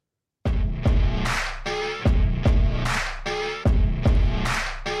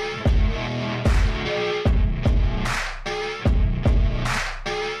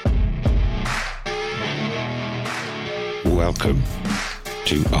Welcome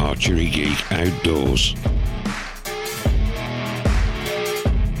to Archery Geek Outdoors.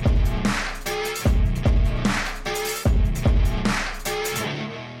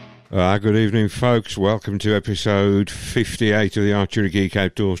 Good evening, folks. Welcome to episode 58 of the Archery Geek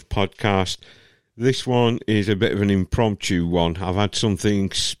Outdoors podcast. This one is a bit of an impromptu one. I've had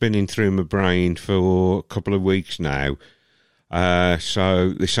something spinning through my brain for a couple of weeks now. So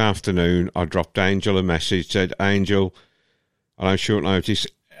this afternoon I dropped Angel a message, said, Angel, on short notice,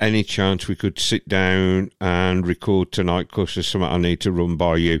 any chance we could sit down and record tonight because there's something I need to run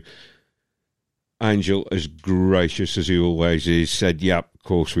by you. Angel, as gracious as he always is, said, yep, of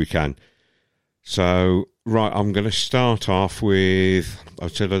course we can. So, right, I'm going to start off with, I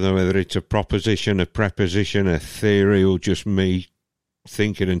don't know whether it's a proposition, a preposition, a theory, or just me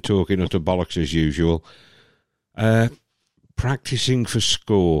thinking and talking utter bollocks as usual. Practicing for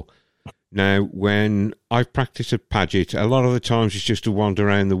score. Now, when I practice at Paget, a lot of the times it's just to wander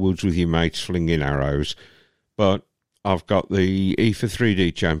around the woods with your mates flinging arrows. But I've got the EFA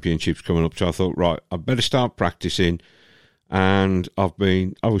 3D Championships coming up, so I thought, right, I better start practicing. And I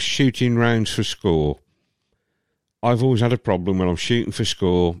was shooting rounds for score. I've always had a problem when I'm shooting for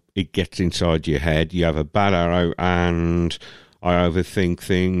score, it gets inside your head. You have a bad arrow and I overthink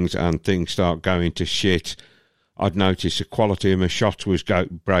things and things start going to shit. I'd noticed the quality of my shots was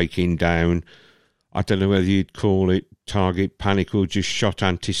breaking down. I don't know whether you'd call it target panic or just shot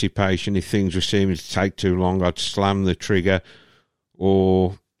anticipation. If things were seeming to take too long, I'd slam the trigger.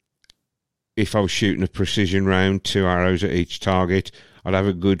 Or if I was shooting a precision round, 2 arrows at each target, I'd have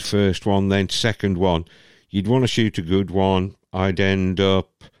a good first one, then second one. You'd want to shoot a good one. I'd end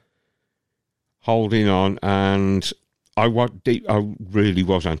up holding on, and I really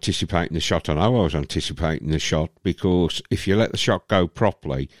was anticipating the shot. I know I was anticipating the shot because if you let the shot go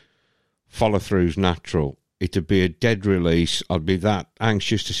properly, follow-through's natural. It'd be a dead release. I'd be that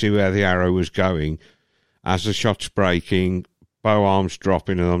anxious to see where the arrow was going. As the shot's breaking, bow arm's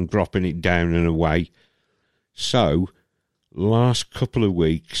dropping and I'm dropping it down and away. So, last couple of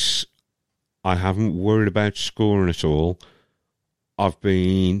weeks, I haven't worried about scoring at all. I've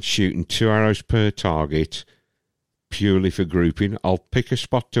been shooting 2 arrows per target, purely for grouping. I'll pick a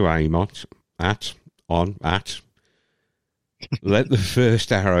spot to aim at. Let the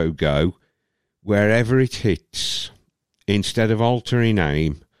first arrow go. Wherever it hits, instead of altering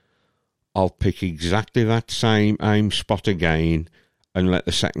aim, I'll pick exactly that same aim spot again and let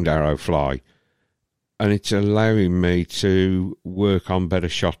the second arrow fly. And it's allowing me to work on better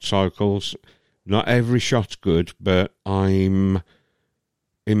shot cycles. Not every shot's good, but I'm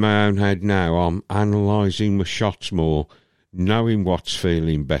in my own head now. I'm analysing my shots more, knowing what's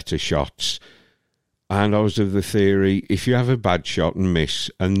feeling better shots. And I was of the theory, if you have a bad shot and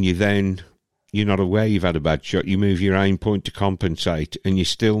miss, and you're not aware you've had a bad shot, you move your aim point to compensate, and you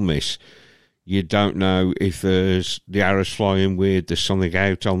still miss. You don't know if the arrow's flying weird, there's something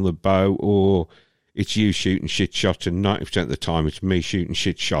out on the bow, or it's you shooting shit shots, and 90% of the time it's me shooting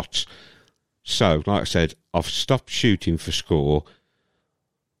shit shots. So, like I said, I've stopped shooting for score.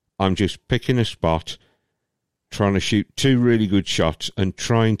 I'm just picking a spot, trying to shoot 2 really good shots, and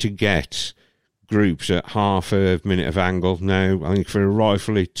trying to get groups at half a minute of angle. Now, I think for a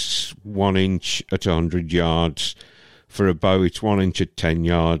rifle it's 1 inch at 100 yards. For a bow it's 1 inch at 10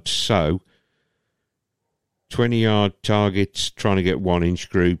 yards. So, 20-yard targets, trying to get 1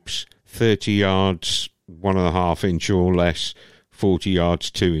 inch groups, 30 yards, 1.5 inch or less, 40 yards,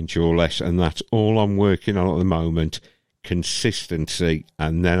 2 inch or less, and that's all I'm working on at the moment. Consistency,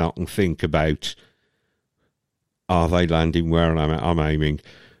 and then I can think about, are they landing where I'm aiming?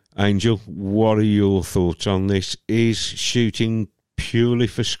 Angel, what are your thoughts on this? Is shooting purely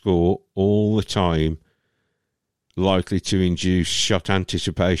for score all the time likely to induce shot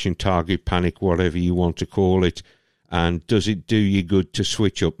anticipation, target panic, whatever you want to call it? And does it do you good to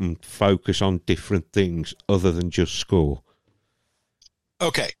switch up and focus on different things other than just score?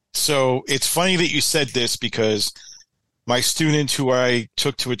 Okay, so it's funny that you said this because my student who I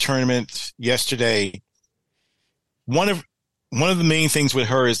took to a tournament yesterday, one of the main things with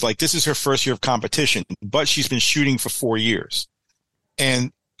her is, like, this is her first year of competition, but she's been shooting for 4 years.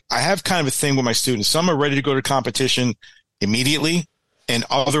 And I have kind of a thing with my students. Some are ready to go to competition immediately, and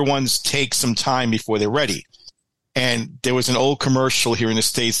other ones take some time before they're ready. And there was an old commercial here in the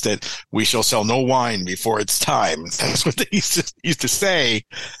States that we shall sell no wine before it's time. That's what they used to say.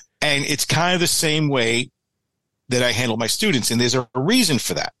 And it's kind of the same way that I handle my students. And there's a reason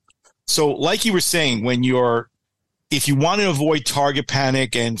for that. So like you were saying, if you want to avoid target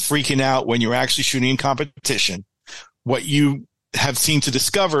panic and freaking out when you're actually shooting in competition, what you have seemed to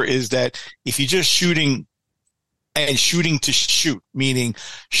discover is that if you're just shooting and shooting to shoot, meaning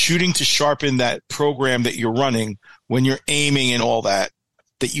shooting to sharpen that program that you're running when you're aiming and all that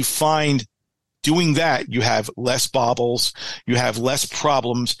you find doing that, you have less bobbles, you have less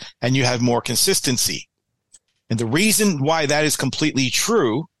problems, and you have more consistency. And the reason why that is completely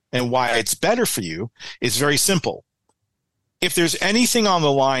true and why it's better for you is very simple. If there's anything on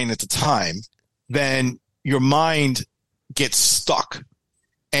the line at the time, then your mind gets stuck.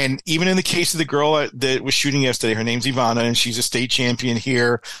 And even in the case of the girl that was shooting yesterday, her name's Ivana, and she's a state champion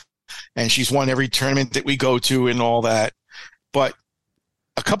here, and she's won every tournament that we go to and all that. But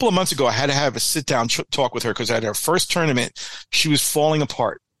a couple of months ago, I had to have a sit-down talk with her because at her first tournament, she was falling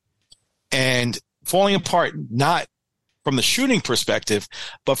apart. And falling apart not from the shooting perspective,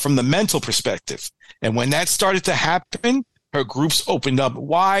 but from the mental perspective. And when that started to happen, her groups opened up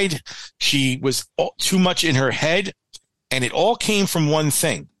wide. She was too much in her head. And it all came from one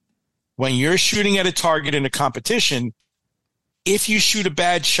thing. When you're shooting at a target in a competition, if you shoot a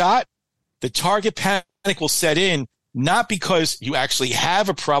bad shot, the target panic will set in, not because you actually have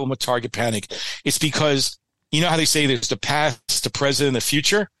a problem with target panic. It's because, you know how they say there's the past, the present, and the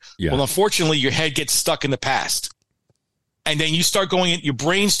future? Yeah. Well, unfortunately, your head gets stuck in the past. And then you start your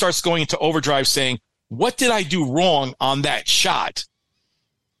brain starts going into overdrive saying, what did I do wrong on that shot?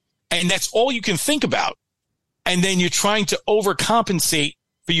 And that's all you can think about. And then you're trying to overcompensate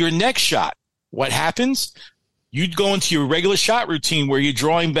for your next shot. What happens? You'd go into your regular shot routine where you're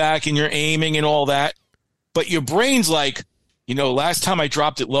drawing back and you're aiming and all that. But your brain's like, last time I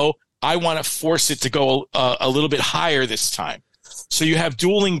dropped it low, I want to force it to go a little bit higher this time. So you have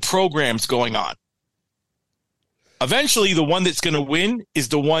dueling programs going on. Eventually, the one that's going to win is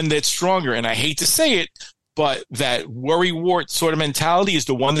the one that's stronger. And I hate to say it, but that worry-wart sort of mentality is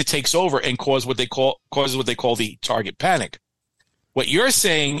the one that takes over and causes what they call the target panic. What you're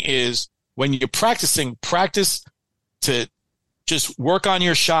saying is when you're practice to just work on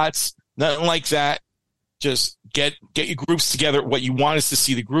your shots, nothing like that. Just get your groups together. What you want is to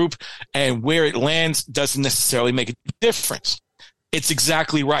see the group, and where it lands doesn't necessarily make a difference. It's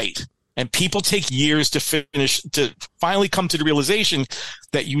exactly right. And people take years to finally come to the realization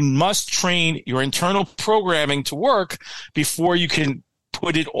that you must train your internal programming to work before you can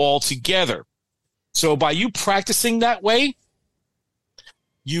put it all together. So by you practicing that way,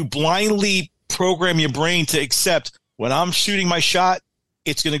 you blindly program your brain to accept when I'm shooting my shot,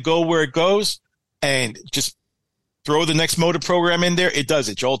 it's going to go where it goes, and just throw the next motor program in there. It does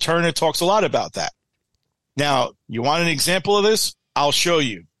it. Joel Turner talks a lot about that. Now, you want an example of this? I'll show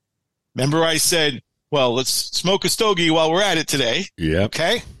you. Remember I said, well, let's smoke a stogie while we're at it today. Yeah.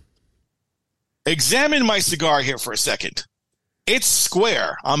 Okay. Examine my cigar here for a second. It's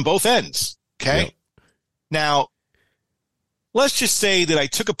square on both ends. Okay. Yep. Now, let's just say that I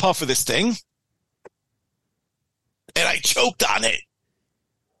took a puff of this thing and I choked on it.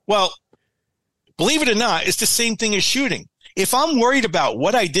 Well, believe it or not, it's the same thing as shooting. If I'm worried about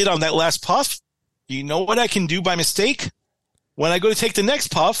what I did on that last puff, do you know what I can do by mistake? When I go to take the next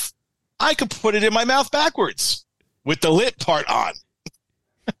puff, I could put it in my mouth backwards with the lip part on.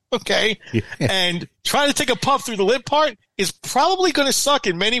 Okay? Yeah. And trying to take a puff through the lip part is probably going to suck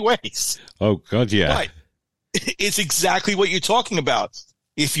in many ways. Oh, God, yeah. But it's exactly what you're talking about.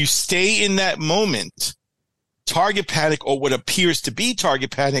 If you stay in that moment, target panic, or what appears to be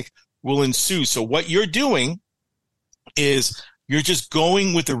target panic, will ensue. So what you're doing is you're just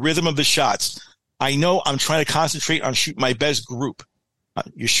going with the rhythm of the shots. I know I'm trying to concentrate on shooting my best group.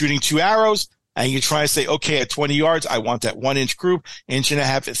 You're shooting 2 arrows, and you're trying to say, okay, at 20 yards, I want that 1-inch group, 1.5 inches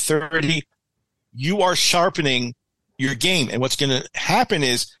at 30. You are sharpening your game. And what's going to happen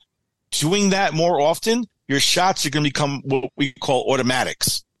is doing that more often, your shots are going to become what we call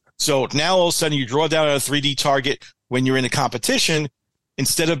automatics. So now all of a sudden you draw down a 3D target when you're in a competition.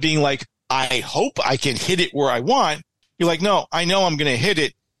 Instead of being like, I hope I can hit it where I want, you're like, no, I know I'm going to hit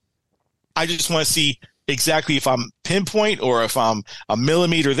it. I just want to see exactly if I'm pinpoint or if I'm a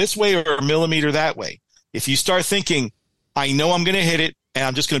millimeter this way or a millimeter that way. If you start thinking, I know I'm going to hit it and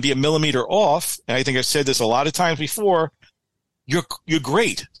I'm just going to be a millimeter off, and I think I've said this a lot of times before, you're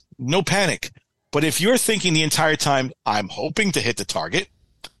great. No panic. But if you're thinking the entire time, I'm hoping to hit the target,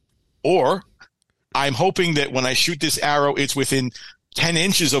 or I'm hoping that when I shoot this arrow, it's within 10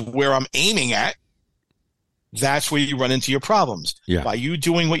 inches of where I'm aiming at, that's where you run into your problems. Yeah. By you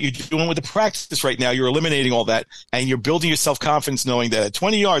doing what you're doing with the practice right now, you're eliminating all that, and you're building your self-confidence knowing that at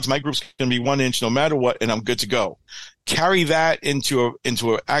 20 yards, my group's going to be 1 inch no matter what, and I'm good to go. Carry that into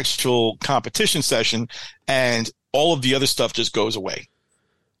an actual competition session, and all of the other stuff just goes away.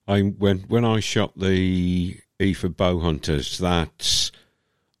 When I shot the E for bow hunters,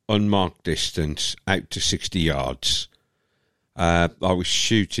 unmarked distance out to 60 yards. I was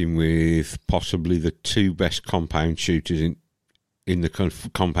shooting with possibly the two best compound shooters in the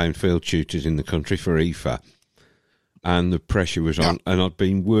compound field shooters in the country for EFA, and the pressure was on. And I'd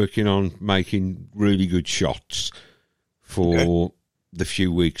been working on making really good shots for the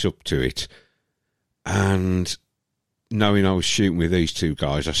few weeks up to it, and knowing I was shooting with these two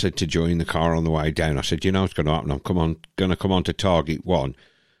guys, I said to Joy in the car on the way down, I said, you know what's going to happen? I'm going to come on to target one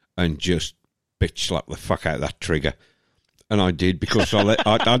and just bitch slap the fuck out of that trigger. And I did, because I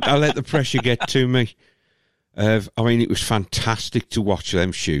let the pressure get to me. I mean, it was fantastic to watch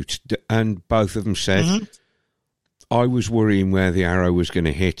them shoot. And both of them said, I was worrying where the arrow was going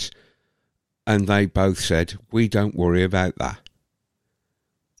to hit. And they both said, we don't worry about that.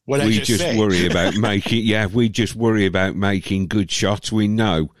 We just worry about making good shots. We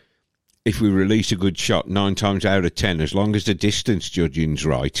know if we release a good shot 9 times out of 10, as long as the distance judging's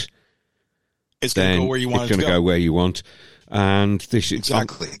right, it's going to go where you want. It's going to go where you want. And this is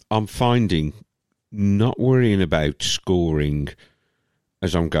exactly. I'm finding not worrying about scoring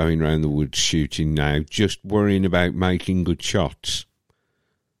as I'm going around the woods shooting now, just worrying about making good shots.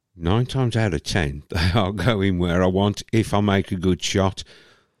 9 times out of 10, they are going where I want if I make a good shot.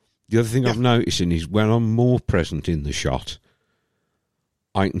 The other thing I'm noticing is when I'm more present in the shot,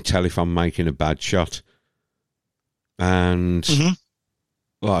 I can tell if I'm making a bad shot. And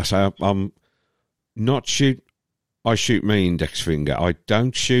like I say, I'm not shoot. I shoot my index finger. I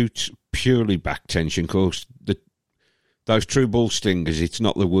don't shoot purely back tension, because those true bull stingers, it's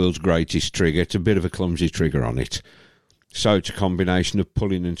not the world's greatest trigger. It's a bit of a clumsy trigger on it. So it's a combination of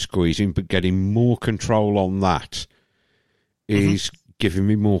pulling and squeezing, but getting more control on that is giving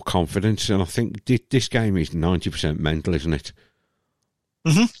me more confidence. And I think this game is 90% mental, isn't it?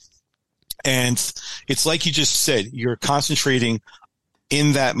 And it's like you just said, you're concentrating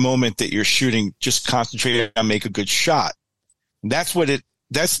in that moment that you're shooting, just concentrate on make a good shot. That's what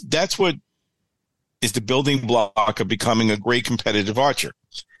is the building block of becoming a great competitive archer.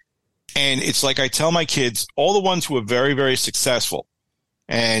 And it's like I tell my kids, all the ones who are very, very successful,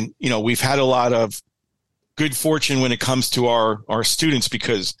 and, you know, we've had a lot of good fortune when it comes to our students,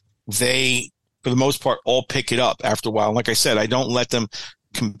 because they, for the most part, all pick it up after a while. And like I said, I don't let them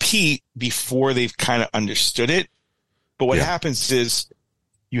compete before they've kind of understood it. But what happens is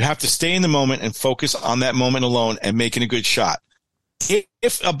you have to stay in the moment and focus on that moment alone and making a good shot.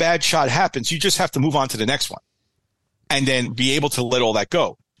 If a bad shot happens, you just have to move on to the next one and then be able to let all that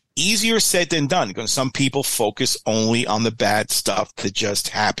go. Easier said than done, because some people focus only on the bad stuff that just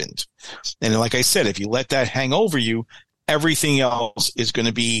happened. And like I said, if you let that hang over you, everything else is going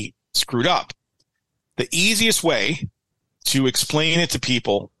to be screwed up. The easiest way to explain it to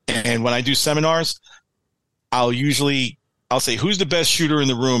people, and when I do seminars, I'll say, who's the best shooter in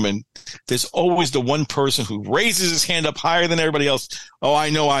the room? And there's always the one person who raises his hand up higher than everybody else. Oh,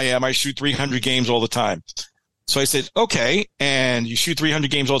 I know I am. I shoot 300 games all the time. So I said, okay, and you shoot 300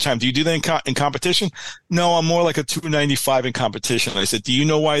 games all the time. Do you do that in competition? No, I'm more like a 295 in competition. I said, do you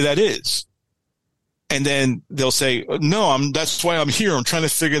know why that is? And then they'll say, no, that's why I'm here. I'm trying to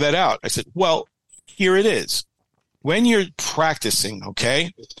figure that out. I said, well, here it is. When you're practicing,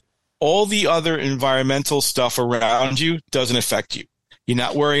 okay, all the other environmental stuff around you doesn't affect you. You're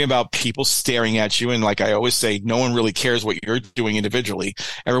not worrying about people staring at you. And like I always say, no one really cares what you're doing individually.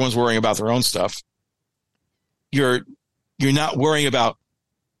 Everyone's worrying about their own stuff. You're not worrying about,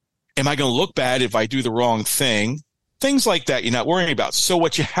 am I going to look bad if I do the wrong thing? Things like that you're not worrying about. So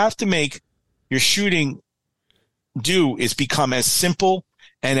what you have to make your shooting do is become as simple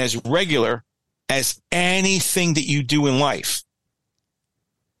and as regular as anything that you do in life.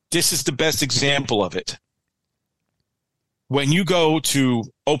 This is the best example of it. When you go to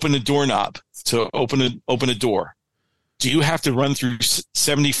open a doorknob, to open a door, do you have to run through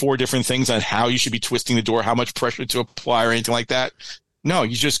 74 different things on how you should be twisting the door, how much pressure to apply or anything like that? No,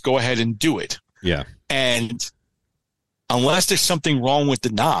 you just go ahead and do it. Yeah. And unless there's something wrong with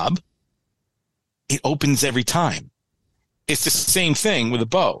the knob, it opens every time. It's the same thing with a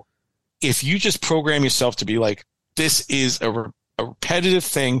bow. If you just program yourself to be like, this is a repetitive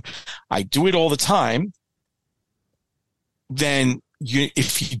thing, I do it all the time, then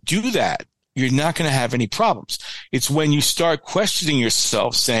if you do that, you're not going to have any problems. It's when you start questioning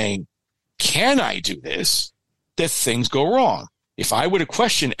yourself saying, can I do this, that things go wrong. If I would have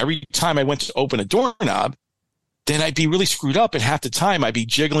questioned every time I went to open a doorknob, then I'd be really screwed up, and half the time I'd be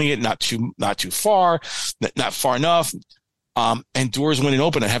jiggling it not too far, not far enough. And doors wouldn't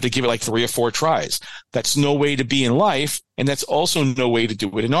open. I'd have to give it like 3 or 4 tries. That's no way to be in life. And that's also no way to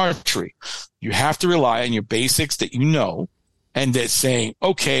do it in archery. You have to rely on your basics that you know, and that's saying,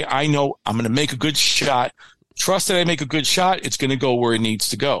 okay, I know I'm going to make a good shot. Trust that I make a good shot. It's going to go where it needs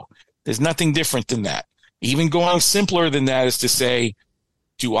to go. There's nothing different than that. Even going simpler than that is to say,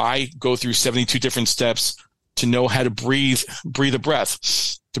 do I go through 72 different steps to know how to breathe a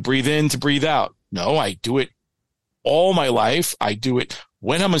breath, to breathe in, to breathe out? No, I do it all my life. I do it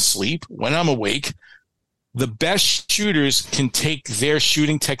when I'm asleep, when I'm awake. The best shooters can take their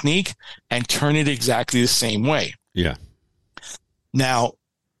shooting technique and turn it exactly the same way. Yeah. Now,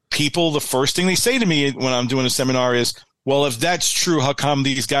 people, the first thing they say to me when I'm doing a seminar is, well, if that's true, how come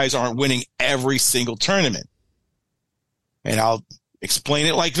these guys aren't winning every single tournament? And I'll explain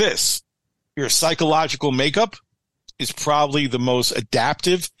it like this. Your psychological makeup is probably the most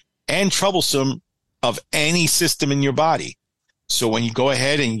adaptive and troublesome of any system in your body. So when you go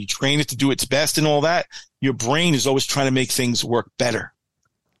ahead and you train it to do its best and all that, your brain is always trying to make things work better.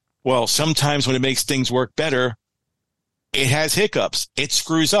 Well, sometimes when it makes things work better, it has hiccups. It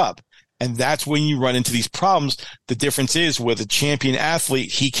screws up. And that's when you run into these problems. The difference is with a champion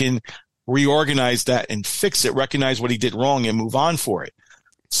athlete, he can reorganize that and fix it, recognize what he did wrong and move on for it.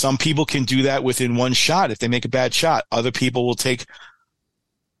 Some people can do that within one shot if they make a bad shot. Other people will take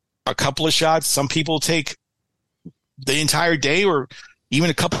a couple of shots. Some people take the entire day or even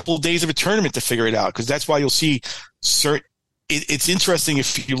a couple of days of a tournament to figure it out, because that's why you'll see certain. It's interesting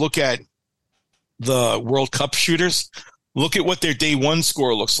if you look at the World Cup shooters, look at what their day one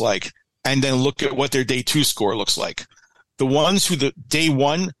score looks like, and then look at what their day two score looks like. The ones who the day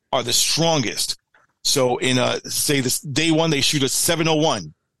one are the strongest. So in say this day one, they shoot a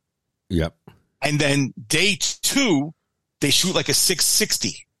 701. Yep. And then day two, they shoot like a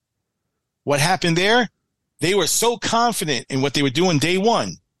 660. What happened there? They were so confident in what they were doing day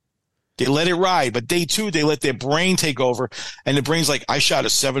one. They let it ride. But day two, they let their brain take over. And the brain's like, I shot a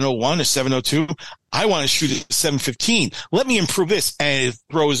 701, a 702. I want to shoot a 715. Let me improve this. And it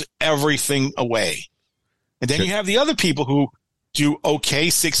throws everything away. And then you have the other people who do okay,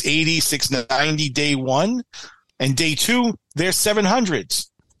 680, 690 day one. And day two, they're 700s.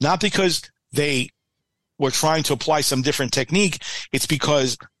 Not because they were trying to apply some different technique. It's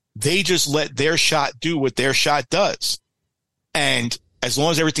because they just let their shot do what their shot does. And as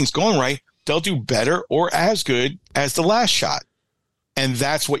long as everything's going right, they'll do better or as good as the last shot. And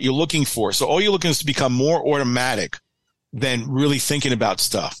that's what you're looking for. So all you're looking is to become more automatic than really thinking about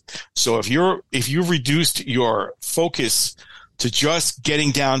stuff. So if you've reduced your focus to just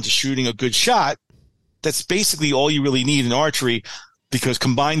getting down to shooting a good shot, that's basically all you really need in archery, because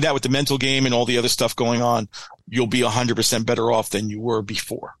combine that with the mental game and all the other stuff going on, you'll be 100% better off than you were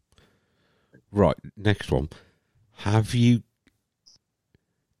before. Right, next one. At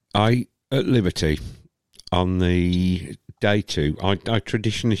Liberty, on the day two, I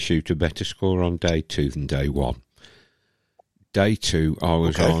traditionally shoot a better score on day two than day one. Day two, I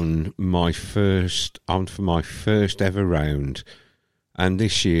was on for my first ever round. And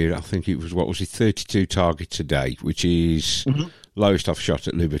this year, I think it was, 32 targets a day, which is lowest I've shot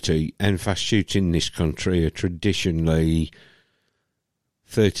at Liberty. NFAS shooting in this country are traditionally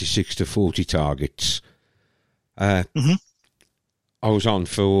 36 to 40 targets. I was on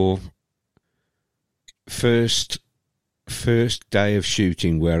for first day of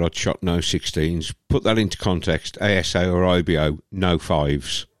shooting where I'd shot no 16s. Put that into context, ASA or IBO, no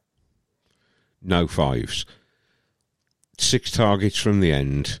 5s. No 5s. 6 targets from the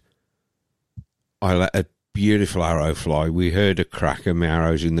end. I let a beautiful arrow fly. We heard a crack and my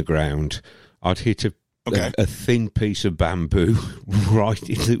arrow's in the ground. I'd hit a thin piece of bamboo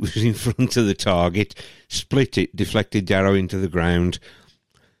that was in front of the target, split it, deflected the arrow into the ground.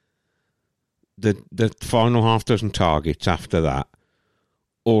 The final half dozen targets after that,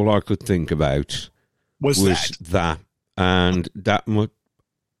 all I could think about was that. And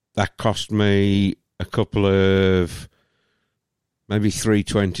that cost me a couple of maybe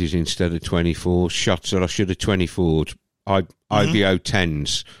 320s instead of 24 shots that I should have 24'd. IBO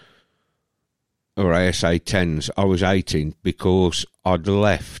 10s or ASA 10s. I was 18 because I'd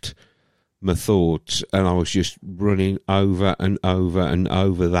left my thoughts and I was just running over and over and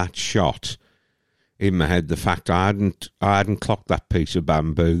over that shot in my head. The fact I hadn't clocked that piece of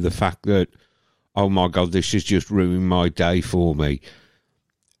bamboo, the fact that, oh my God, this has just ruined my day for me.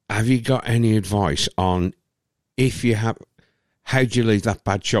 Have you got any advice on how do you leave that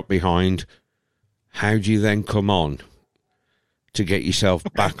bad shot behind? How do you then come on to get yourself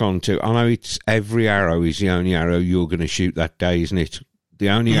back onto? I know it's every arrow is the only arrow you're going to shoot that day, isn't it? The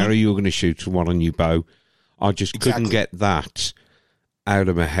only arrow you're going to shoot is one on your bow. I just couldn't get that out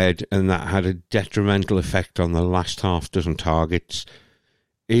of my head, and that had a detrimental effect on the last half dozen targets.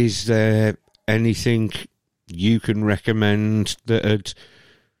 Is there anything you can recommend that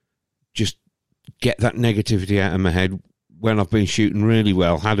just get that negativity out of my head when I've been shooting really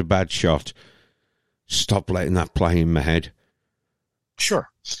well, had a bad shot? Stop letting that play in my head. Sure.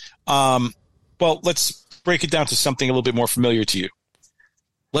 Well, let's break it down to something a little bit more familiar to you.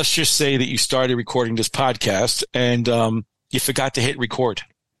 Let's just say that you started recording this podcast and you forgot to hit record.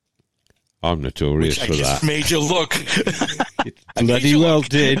 I'm notorious for that. I just made you look. Bloody well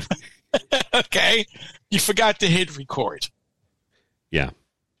did. Okay. You forgot to hit record. Yeah.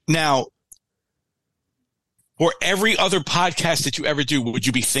 Now, for every other podcast that you ever do, would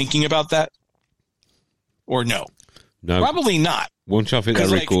you be thinking about that? Or no? No. Probably not. Once I've hit that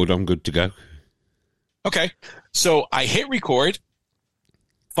record, I'm good to go. Okay. So I hit record.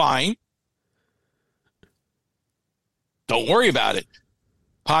 Fine. Don't worry about it.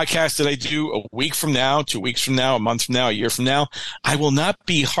 Podcast that I do a week from now, 2 weeks from now, a month from now, a year from now, I will not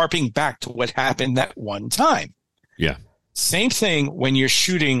be harping back to what happened that one time. Yeah. Same thing when you're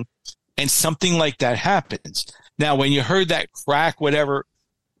shooting and something like that happens. Now, when you heard that crack, whatever,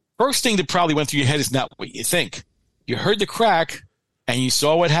 first thing that probably went through your head is not what you think. You heard the crack and you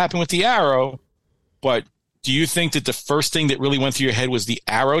saw what happened with the arrow, but do you think that the first thing that really went through your head was the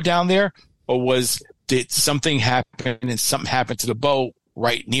arrow down there, or did something happen and something happened to the bow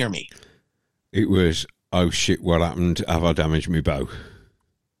right near me? It was, oh shit, what happened? Have I damaged my bow?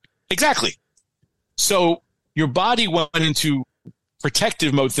 Exactly. So your body went into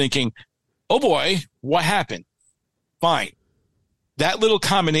protective mode thinking, oh boy, what happened? Fine. That little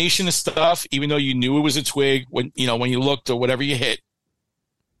combination of stuff, even though you knew it was a twig when you looked or whatever you hit,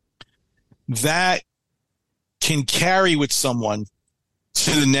 that can carry with someone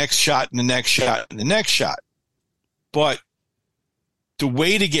to the next shot and the next shot and the next shot. But the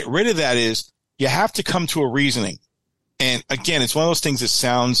way to get rid of that is you have to come to a reasoning. And again, it's one of those things that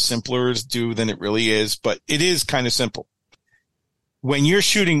sounds simpler to do than it really is, but it is kind of simple. When you're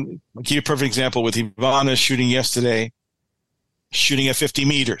shooting, I'll give you a perfect example with Ivana shooting yesterday, shooting at 50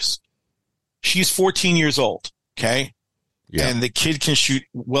 meters. She's 14 years old, okay? Yeah. And the kid can shoot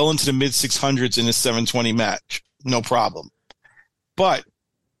well into the mid 600s in a 720 match. No problem. But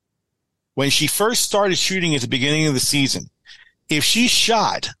when she first started shooting at the beginning of the season, if she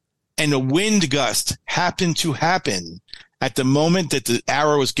shot and a wind gust happened to happen at the moment that the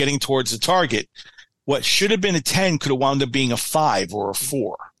arrow was getting towards the target, what should have been a 10 could have wound up being a 5 or a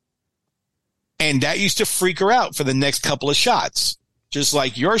 4. And that used to freak her out for the next couple of shots. Just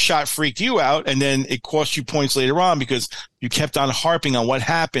like your shot freaked you out, and then it cost you points later on because you kept on harping on what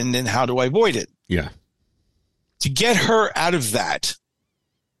happened and how do I avoid it. Yeah. To get her out of that,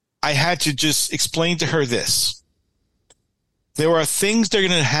 I had to just explain to her this. There are things that are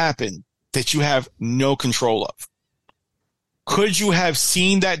going to happen that you have no control of. Could you have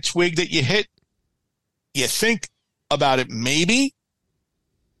seen that twig that you hit? You think about it, maybe.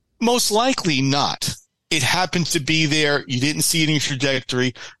 Most likely not. It happened to be there. You didn't see it in your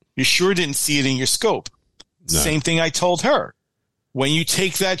trajectory. You sure didn't see it in your scope. No. Same thing I told her. When you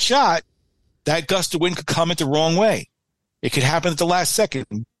take that shot, that gust of wind could come at the wrong way. It could happen at the last second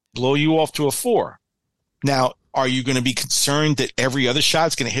and blow you off to a 4. Now, are you going to be concerned that every other shot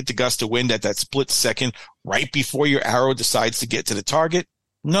is going to hit the gust of wind at that split second right before your arrow decides to get to the target?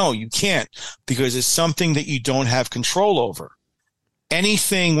 No, you can't, because it's something that you don't have control over.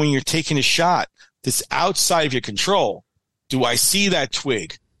 Anything when you're taking a shot that's outside of your control, do I see that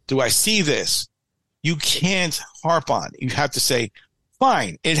twig? Do I see this? You can't harp on. You have to say,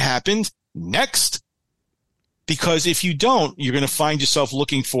 fine, it happened. Next. Because if you don't, you're going to find yourself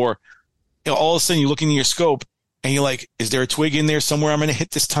looking for, all of a sudden you're looking in your scope and you're like, is there a twig in there somewhere I'm going to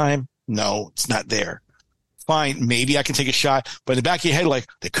hit this time? No, it's not there. Fine, maybe I can take a shot, but in the back of your head, like,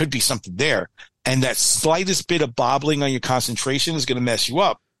 there could be something there. And that slightest bit of bobbling on your concentration is going to mess you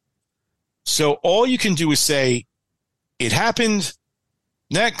up. So all you can do is say, it happened.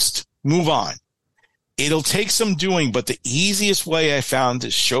 Next, move on. It'll take some doing, but the easiest way I found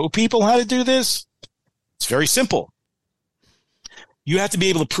to show people how to do this, it's very simple. You have to be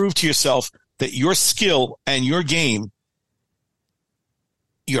able to prove to yourself that your skill and your game,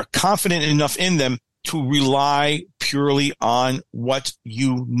 you're confident enough in them to rely purely on what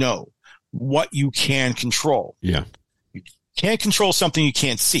you know, what you can control. Yeah. You can't control something you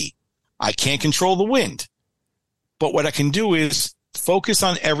can't see. I can't control the wind. But what I can do is focus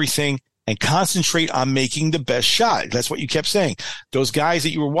on everything and concentrate on making the best shot. That's what you kept saying. Those guys that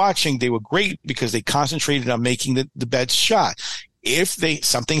you were watching, they were great because they concentrated on making the best shot. If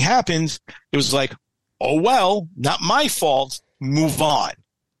something happened, it was like, oh, well, not my fault. Move on.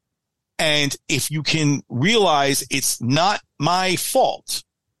 And if you can realize it's not my fault,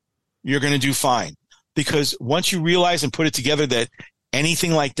 you're going to do fine. Because once you realize and put it together that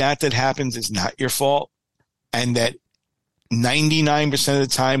anything like that happens is not your fault, and that 99% of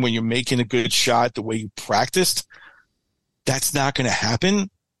the time when you're making a good shot the way you practiced, that's not going to happen,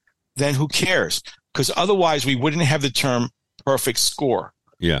 then who cares? Because otherwise we wouldn't have the term perfect score.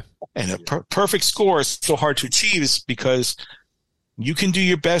 Yeah. And a perfect score is so hard to achieve is because you can do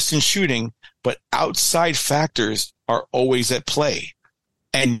your best in shooting, but outside factors are always at play.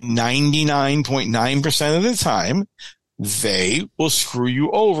 And 99.9% of the time, they will screw you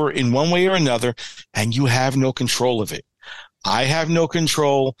over in one way or another, and you have no control of it. I have no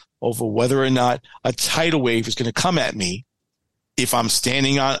control over whether or not a tidal wave is going to come at me. If I'm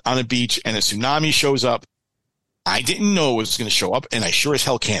standing on a beach and a tsunami shows up, I didn't know it was going to show up, and I sure as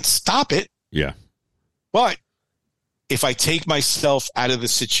hell can't stop it. Yeah. But if I take myself out of the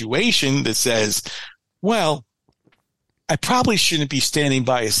situation that says, well, I probably shouldn't be standing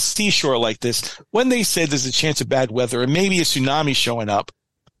by a seashore like this when they said there's a chance of bad weather and maybe a tsunami showing up,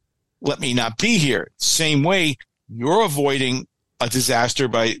 let me not be here. Same way, you're avoiding a disaster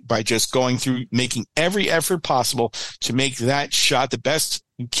by just going through, making every effort possible to make that shot the best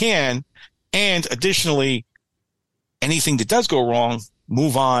you can. And additionally, anything that does go wrong,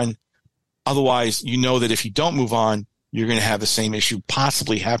 move on. Otherwise, you know that if you don't move on, you're going to have the same issue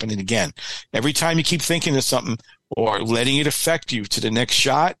possibly happening again. Every time you keep thinking of something or letting it affect you to the next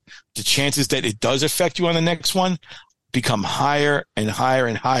shot, the chances that it does affect you on the next one become higher and higher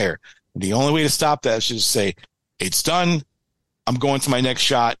and higher. And the only way to stop that is just say, it's done. I'm going to my next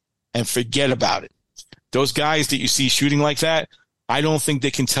shot, and forget about it. Those guys that you see shooting like that, I don't think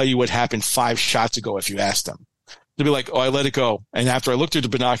they can tell you what happened 5 shots ago if you ask them. They'll be like, oh, I let it go. And after I looked through the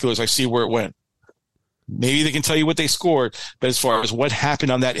binoculars, I see where it went. Maybe they can tell you what they scored, but as far as what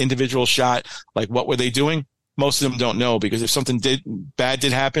happened on that individual shot, like what were they doing? Most of them don't know, because if something bad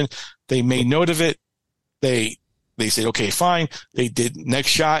did happen, they made note of it. They said, okay, fine. They did next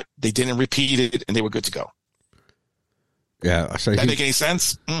shot. They didn't repeat it, and they were good to go. Yeah, I say. Does that make any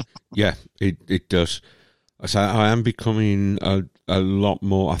sense? Yeah, it does. I say I am becoming a lot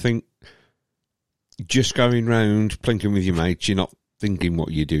more. I think just going round plinking with your mates, you're not thinking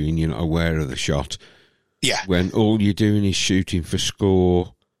what you're doing. You're not aware of the shot. Yeah. When all you're doing is shooting for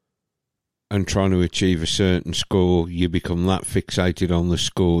score and trying to achieve a certain score, you become that fixated on the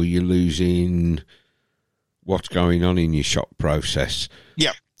score, you're losing what's going on in your shot process.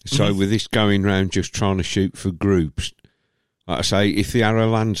 Yeah. So with this going round just trying to shoot for groups, like I say, if the arrow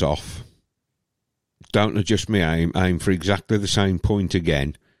lands off, don't adjust my aim for exactly the same point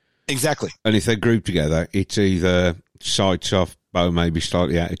again. Exactly. And if they're grouped together, it's either sights off, bow maybe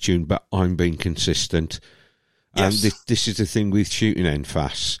slightly out of tune, but I'm being consistent. Yes. And this is the thing with shooting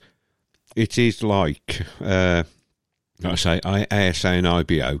NFAS. It is like I say, ASA and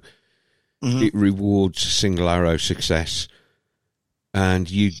IBO. Mm-hmm. It rewards single arrow success. And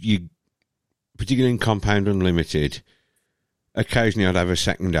you particularly in Compound Unlimited, occasionally I'd have a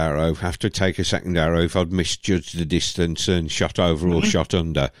second arrow, have to take a second arrow if I'd misjudged the distance and shot over or shot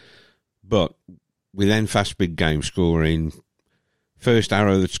under. But with NFAS big game scoring, first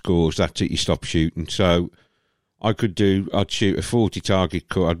arrow that scores, that's it, you stop shooting. So I'd shoot a 40 target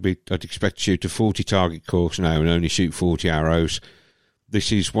course. I'd expect to shoot a 40 target course now and only shoot 40 arrows.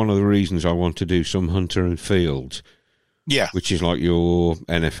 This is one of the reasons I want to do some hunter and field. Yeah. Which is like your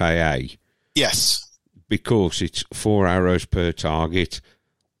NFAA. Yes. Because it's 4 arrows per target.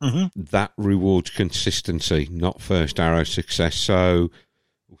 Mm-hmm. That rewards consistency, not first arrow success. So,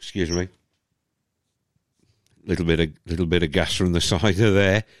 excuse me, little bit of gas from the side of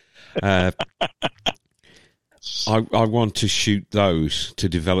there. I want to shoot those to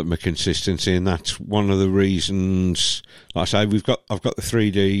develop my consistency, and that's one of the reasons. Like I say, I've got the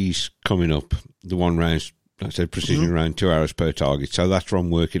 3Ds coming up. The one round, like I said, precision round, 2 arrows per target. So that's what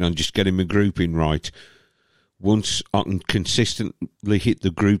I'm working on, just getting my grouping right. Once I can consistently hit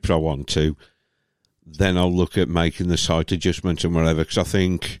the groups I want to, then I'll look at making the sight adjustments and whatever. Because I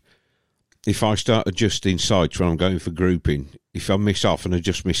think if I start adjusting sights when I'm going for grouping, if I miss off and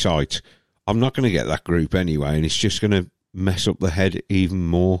adjust my sight, I'm not going to get that group anyway, and it's just going to mess up the head even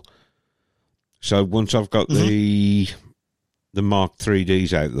more. So once I've got the Mark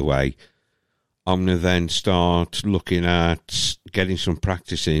 3Ds out of the way, I'm going to then start looking at getting some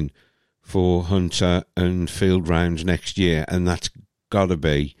practice in for hunter and field rounds next year, and that's got to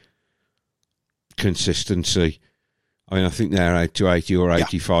be consistency. I mean, I think they're out to 80 or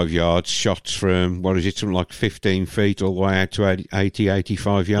 85 yards, shots from, something like 15 feet all the way out to 80,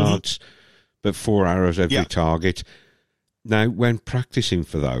 85 yards, but 4 arrows every target. Now, when practicing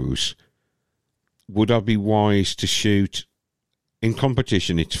for those, would I be wise to shoot in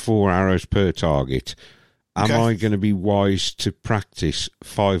competition, it's 4 arrows per target. Am I going to be wise to practice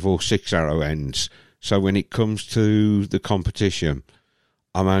 5 or 6 arrow ends? So when it comes to the competition,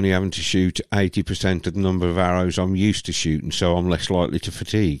 I'm only having to shoot 80% of the number of arrows I'm used to shooting, so I'm less likely to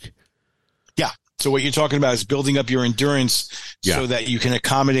fatigue. Yeah. So what you're talking about is building up your endurance so that you can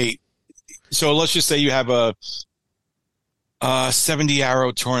accommodate. So let's just say you have a 70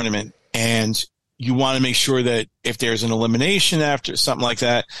 arrow tournament, and you want to make sure that if there's an elimination after something like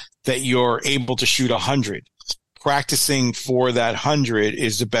that, that you're able to shoot 100. Practicing for that 100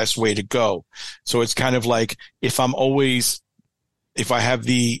 is the best way to go. So it's kind of like if I have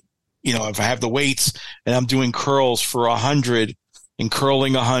the weights and I'm doing curls for 100 and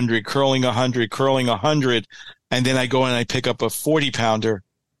curling 100, curling 100, curling 100, and then I go and I pick up a 40 pounder,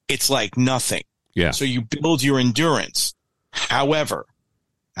 it's like nothing. Yeah. So you build your endurance. However,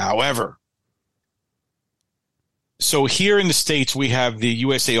 so here in the States, we have the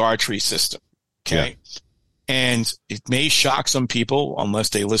USA Archery system. Okay. Yeah. And it may shock some people, unless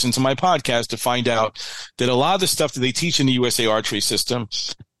they listen to my podcast, to find out that a lot of the stuff that they teach in the USA Archery system,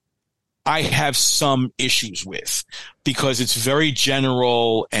 I have some issues with, because it's very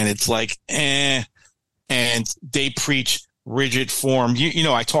general and it's like, and they preach rigid form. You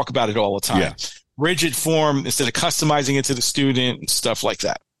know, I talk about it all the time. Yeah. Rigid form instead of customizing it to the student and stuff like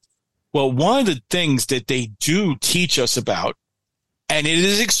that. Well, one of the things that they do teach us about, and it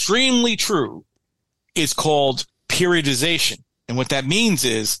is extremely true, is called periodization. And what that means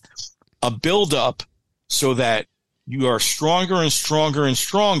is a build-up so that you are stronger and stronger and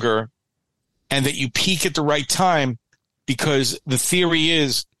stronger, and that you peak at the right time, because the theory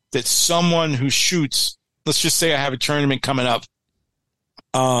is that someone who shoots, let's just say I have a tournament coming up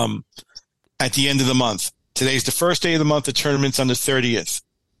at the end of the month. Today's the first day of the month. The tournament's on the 30th.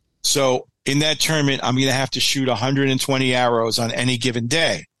 So in that tournament, I'm going to have to shoot 120 arrows on any given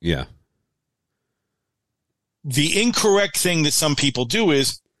day. Yeah. The incorrect thing that some people do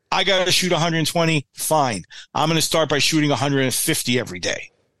is, I got to shoot 120. Fine. I'm going to start by shooting 150 every day.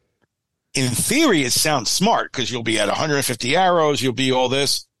 In theory, it sounds smart because you'll be at 150 arrows. You'll be all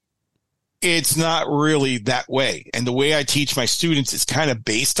this. It's not really that way. And the way I teach my students is kind of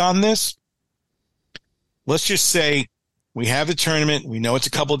based on this. Let's just say we have the tournament. We know it's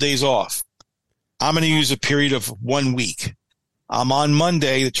a couple of days off. I'm going to use a period of 1 week. I'm on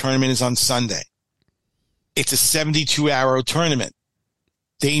Monday. The tournament is on Sunday. It's a 72 arrow tournament.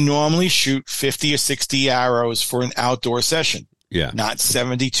 They normally shoot 50 or 60 arrows for an outdoor session. Yeah. Not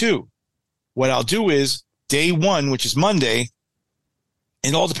 72. What I'll do is day 1, which is Monday,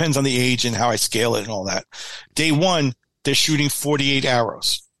 it all depends on the age and how I scale it and all that. Day 1, they're shooting 48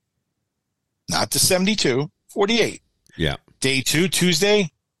 arrows. Not the 72, 48. Yeah. Day 2, Tuesday,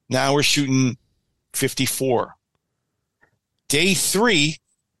 now we're shooting 54. Day 3,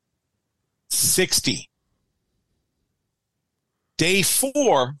 60. Day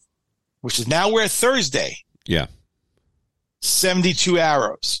 4, which is now we're at Thursday. Yeah. 72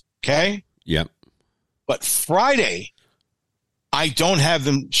 arrows. Okay? Yep. But Friday, I don't have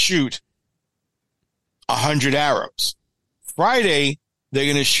them shoot 100 arrows. Friday, they're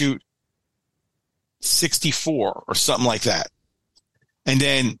going to shoot 64 or something like that. And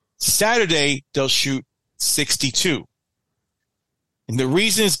then Saturday, they'll shoot 62. And the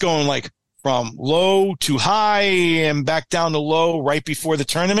reason it's going like from low to high and back down to low right before the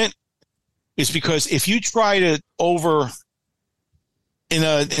tournament is because if you try to in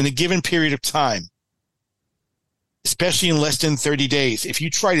a given period of time, especially in less than 30 days, if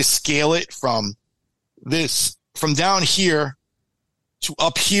you try to scale it from down here to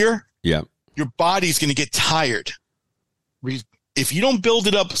up here, yeah, your body's going to get tired. If you don't build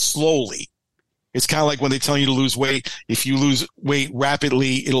it up slowly, it's kind of like when they tell you to lose weight. If you lose weight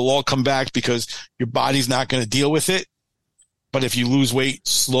rapidly, it'll all come back because your body's not going to deal with it. But if you lose weight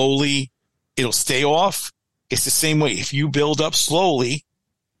slowly, it'll stay off. It's the same way. If you build up slowly,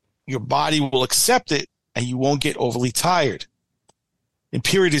 your body will accept it and you won't get overly tired. In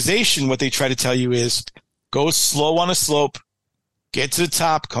periodization, what they try to tell you is go slow on a slope, get to the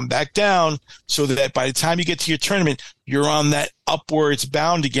top, come back down so that by the time you get to your tournament, you're on that upwards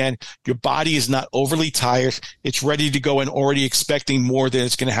bound again. Your body is not overly tired. It's ready to go and already expecting more than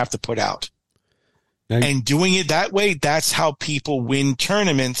it's going to have to put out. And doing it that way, that's how people win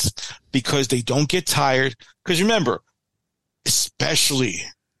tournaments because they don't get tired. Because remember, especially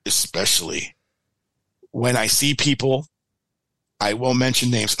when I see people, I won't mention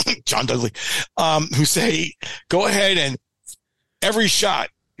names, John Dudley, who say, go ahead and every shot,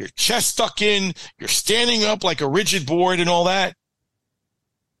 your chest stuck in, you're standing up like a rigid board and all that.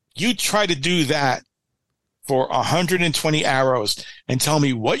 You try to do that for 120 arrows and tell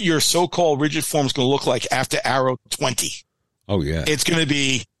me what your so-called rigid form is going to look like after arrow 20. Oh, yeah. It's going to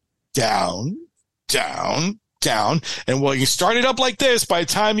be down, down, down. And while you start it up like this, by the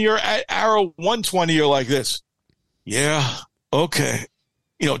time you're at arrow 120, you're like this. Yeah, okay.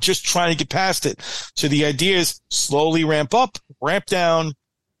 Just trying to get past it. So the idea is slowly ramp up, ramp down,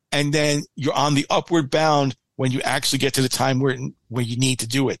 and then you're on the upward bound when you actually get to the time where you need to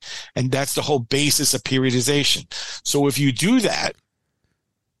do it. And that's the whole basis of periodization. So if you do that,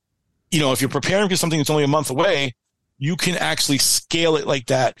 if you're preparing for something that's only a month away, you can actually scale it like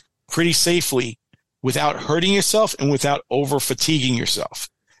that pretty safely without hurting yourself and without over fatiguing yourself.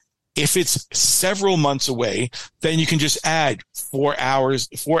 If it's several months away, then you can just add 4 arrows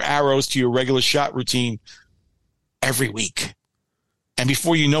to your regular shot routine every week. And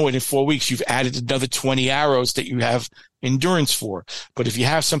before you know it, in 4 weeks, you've added another 20 arrows that you have endurance for. But if you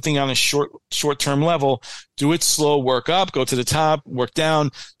have something on a short-term level, do it slow, work up, go to the top, work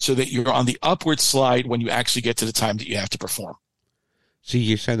down, so that you're on the upward slide when you actually get to the time that you have to perform. See,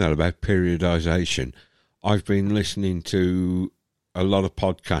 you said that about periodization. I've been listening to a lot of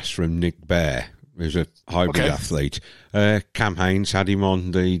podcasts from Nick Bear, who's a hybrid athlete. Cam Haynes had him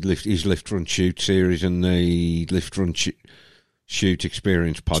on his Lift Run Shoot series and the Lift Run Shoot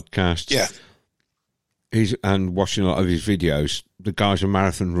Experience podcast. Yeah. And watching a lot of his videos. The guy's a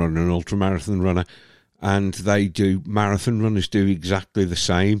marathon runner, an ultra marathon runner, and marathon runners do exactly the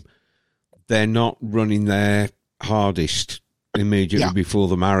same. They're not running their hardest immediately before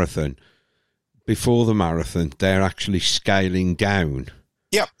the marathon. Before the marathon, they're actually scaling down.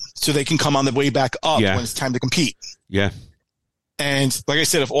 Yep. So they can come on the way back up when it's time to compete. Yeah. And like I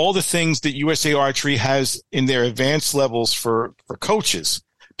said, of all the things that USA Archery has in their advanced levels for coaches,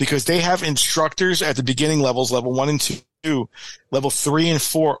 because they have instructors at the beginning levels, level 1 and 2, level 3 and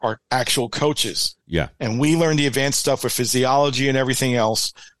 4 are actual coaches. Yeah. And we learn the advanced stuff with physiology and everything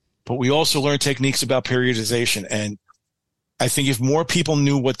else, but we also learn techniques about periodization. And I think if more people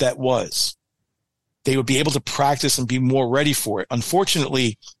knew what that was, they would be able to practice and be more ready for it.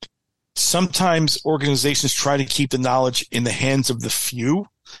 Unfortunately, sometimes organizations try to keep the knowledge in the hands of the few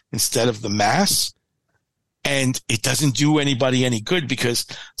instead of the mass. And it doesn't do anybody any good because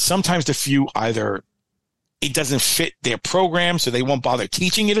sometimes the few either it doesn't fit their program, so they won't bother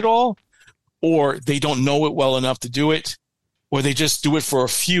teaching it at all, or they don't know it well enough to do it, or they just do it for a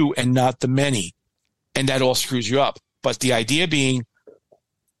few and not the many. And that all screws you up. But the idea being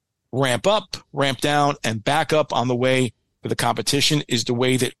ramp up, ramp down, and back up on the way for the competition is the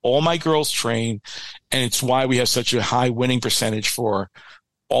way that all my girls train. And it's why we have such a high winning percentage for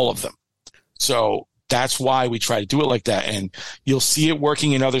all of them. So that's why we try to do it like that. And you'll see it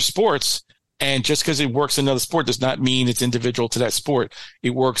working in other sports. And just because it works in another sport does not mean it's individual to that sport.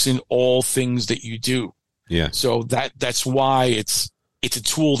 It works in all things that you do. Yeah. So that's why it's a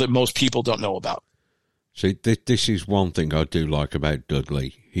tool that most people don't know about. See, this is one thing I do like about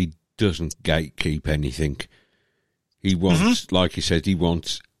Dudley. He doesn't gatekeep anything. He wants, like he said, he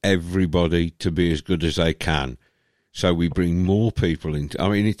wants everybody to be as good as they can. So we bring more people into. I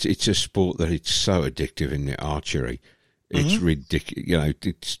mean, it's a sport that it's so addictive in the archery. It's ridiculous.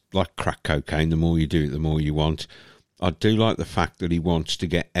 It's like crack cocaine. The more you do it, the more you want. I do like the fact that he wants to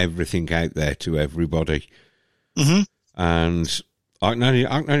get everything out there to everybody. And I can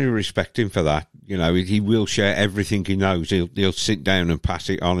only respect him for that. He will share everything he knows. He'll sit down and pass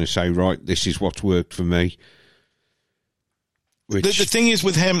it on and say, right, this is what's worked for me. The thing is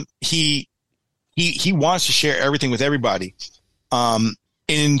with him, he wants to share everything with everybody. And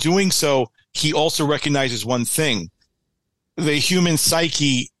in doing so, he also recognizes one thing. The human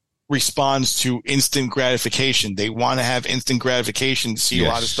psyche responds to instant gratification. They want to have instant gratification to see a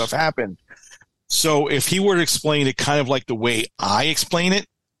lot of stuff happen. So if he were to explain it kind of like the way I explain it,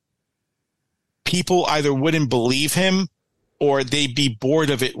 people either wouldn't believe him or they'd be bored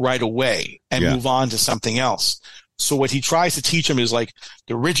of it right away and move on to something else. So what he tries to teach them is like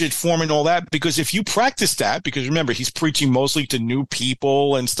the rigid form and all that, because if you practice that, because remember, he's preaching mostly to new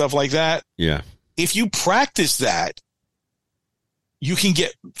people and stuff like that. Yeah. If you practice that, you can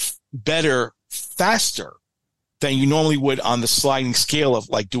get better faster than you normally would on the sliding scale of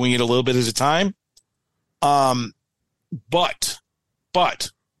like doing it a little bit at a time. But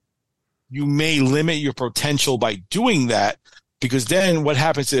you may limit your potential by doing that, because then what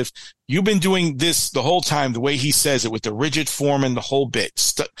happens if you've been doing this the whole time, the way he says it, with the rigid form and the whole bit,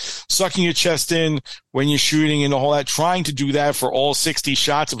 sucking your chest in when you're shooting and all that, trying to do that for all 60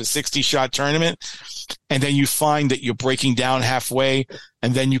 shots of a 60-shot tournament. And then you find that you're breaking down halfway,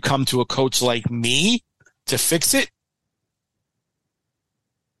 and then you come to a coach like me to fix it.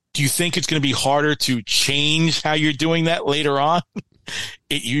 Do you think it's going to be harder to change how you're doing that later on?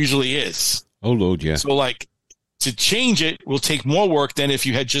 It usually is. Oh, Lord, yeah. So, like, to change it will take more work than if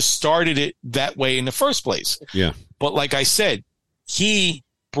you had just started it that way in the first place. Yeah. But like I said, he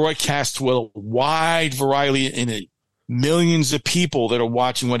broadcasts to a wide variety in millions of people that are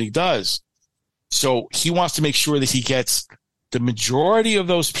watching what he does. So he wants to make sure that he gets the majority of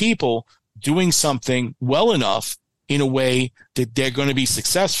those people doing something well enough in a way that they're going to be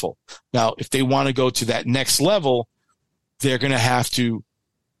successful. Now, if they want to go to that next level, they're going to have to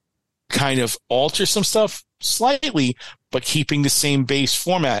kind of alter some stuff slightly, but keeping the same base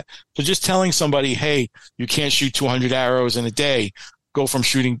format. So just telling somebody, hey, you can't shoot 200 arrows in a day, go from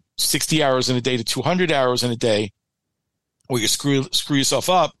shooting 60 arrows in a day to 200 arrows in a day, or you screw yourself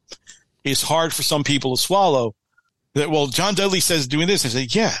up, is hard for some people to swallow. That, well, John Dudley says doing this. I say,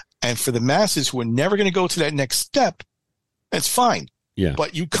 yeah. And for the masses who are never going to go to that next step, that's fine. Yeah.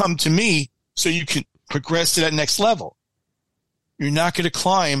 But you come to me so you can progress to that next level. You're not going to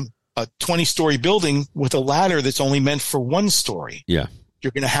climb a 20-story building with a ladder that's only meant for one story. Yeah.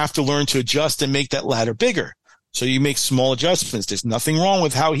 You're going to have to learn to adjust and make that ladder bigger. So you make small adjustments. There's nothing wrong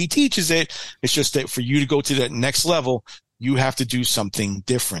with how he teaches it. It's just that for you to go to that next level, you have to do something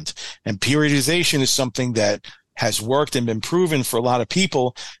different. And periodization is something that has worked and been proven for a lot of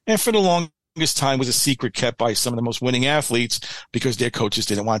people. And for the longest time was a secret kept by some of the most winning athletes because their coaches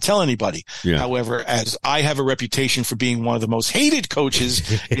didn't want to tell anybody. Yeah. However, as I have a reputation for being one of the most hated coaches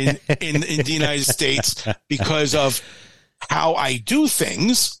in the United States because of how I do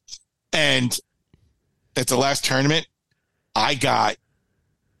things. And at the last tournament, I got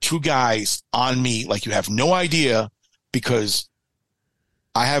two guys on me like you have no idea, because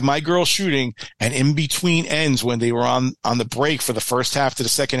I have my girl shooting, and in between ends when they were on the break for the first half to the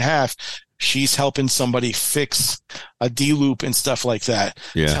second half, she's helping somebody fix a D-loop and stuff like that,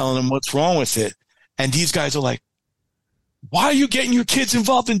 telling them what's wrong with it. And these guys are like, why are you getting your kids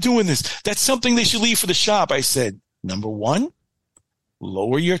involved in doing this? That's something they should leave for the shop. I said, number one,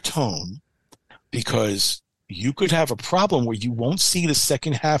 lower your tone, because you could have a problem where you won't see the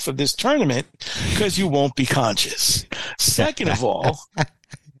second half of this tournament because you won't be conscious. Second of all,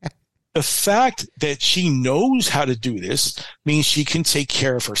 the fact that she knows how to do this means she can take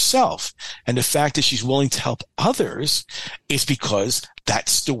care of herself. And the fact that she's willing to help others is because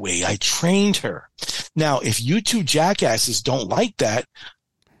that's the way I trained her. Now, if you two jackasses don't like that,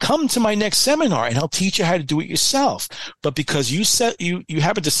 come to my next seminar and I'll teach you how to do it yourself. But because you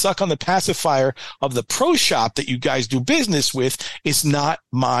happen to suck on the pacifier of the pro shop that you guys do business with, it's not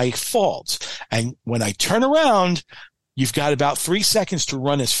my fault. And when I turn around, you've got about 3 seconds to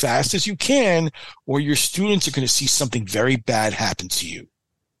run as fast as you can, or your students are going to see something very bad happen to you.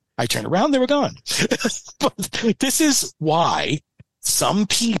 I turn around, they were gone. But this is why some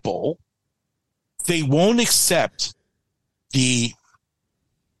people, they won't accept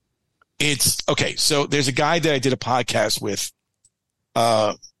okay, so there's a guy that I did a podcast with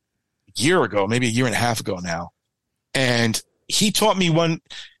a year ago, maybe a year and a half ago now. And he taught me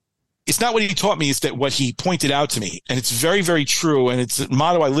it's not what he taught me, it's that what he pointed out to me. And it's very, very true. And it's a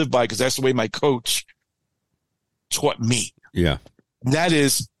motto I live by because that's the way my coach taught me. Yeah. And that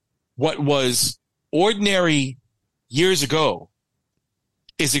is, what was ordinary years ago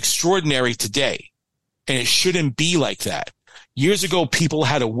is extraordinary today. And it shouldn't be like that. Years ago, people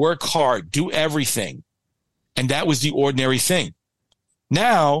had to work hard, do everything, and that was the ordinary thing.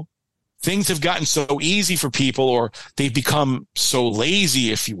 Now, things have gotten so easy for people, or they've become so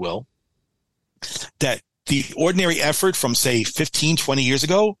lazy, if you will, that the ordinary effort from, say, 15, 20 years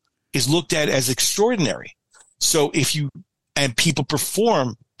ago is looked at as extraordinary. So and people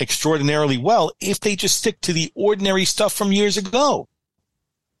perform extraordinarily well if they just stick to the ordinary stuff from years ago.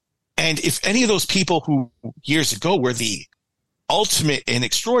 And if any of those people who years ago were the ultimate and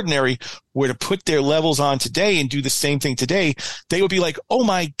extraordinary were to put their levels on today and do the same thing today, they would be like, oh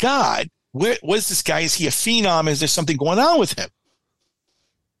my God, what is this guy? Is he a phenom? Is there something going on with him?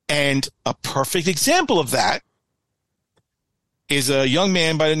 And a perfect example of that is a young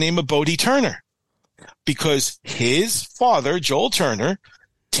man by the name of Bodie Turner, because his father, Joel Turner,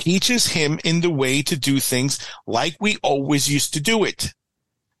 teaches him in the way to do things like we always used to do it,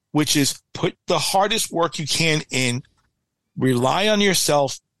 which is put the hardest work you can in, rely on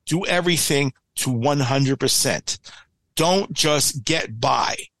yourself, do everything to 100%. Don't just get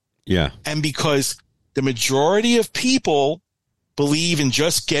by. Yeah. And because the majority of people believe in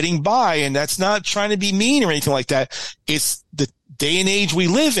just getting by, and that's not trying to be mean or anything like that. It's the day and age we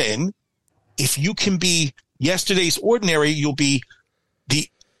live in. If you can be yesterday's ordinary, you'll be the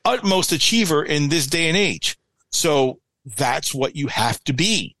utmost achiever in this day and age. So that's what you have to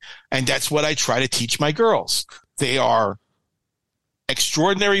be. And that's what I try to teach my girls. They are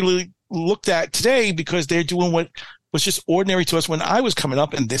extraordinarily looked at today because they're doing what was just ordinary to us when I was coming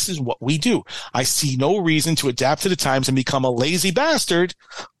up, and this is what we do. I see no reason to adapt to the times and become a lazy bastard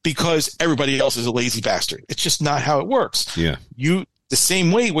because everybody else is a lazy bastard. It's just not how it works. Yeah. The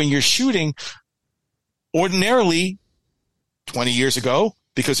same way when you're shooting, ordinarily 20 years ago,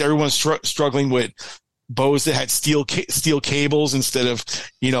 because everyone's struggling with bows that had steel cables instead of,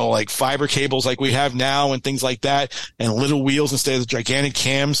 like fiber cables like we have now and things like that, and little wheels instead of the gigantic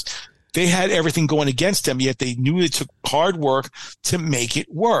cams. They had everything going against them, yet they knew it took hard work to make it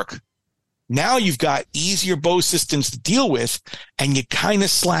work. Now you've got easier bow systems to deal with, and you kind of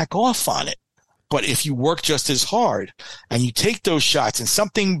slack off on it. But if you work just as hard and you take those shots and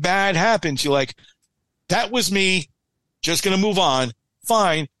something bad happens, you're like, that was me, just going to move on.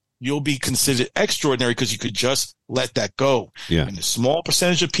 Fine. You'll be considered extraordinary because you could just let that go. Yeah. And the small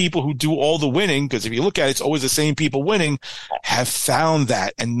percentage of people who do all the winning, because if you look at it, it's always the same people winning, have found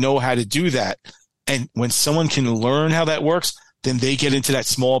that and know how to do that. And when someone can learn how that works, then they get into that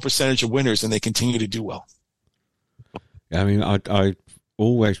small percentage of winners and they continue to do well. I mean, I've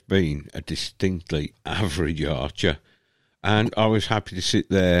always been a distinctly average archer, and I was happy to sit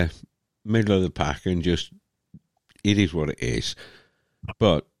there, middle of the pack, and just, it is what it is.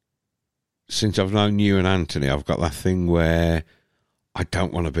 But since I've known you and Anthony, I've got that thing where I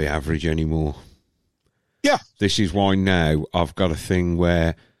don't want to be average anymore. Yeah. This is why now I've got a thing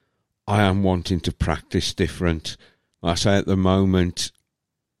where I am wanting to practice different. Like I say, at the moment,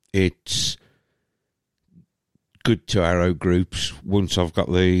 it's good to arrow groups. Once I've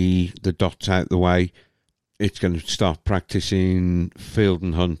got the dots out the way, it's going to start practicing field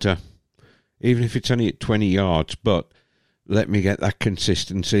and hunter, even if it's only at 20 yards, but let me get that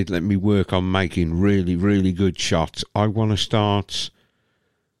consistency. Let me work on making really, really good shots. I want to start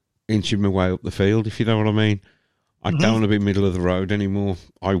inching my way up the field, if you know what I mean. I don't want to be middle of the road anymore.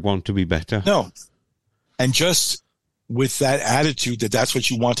 I want to be better. No. And just with that attitude that that's what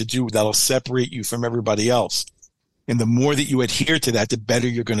you want to do, that'll separate you from everybody else. And the more that you adhere to that, the better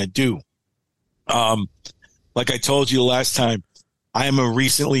you're going to do. Like I told you the last time, I am a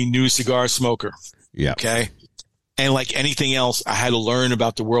recently new cigar smoker. Yeah. Okay. And like anything else, I had to learn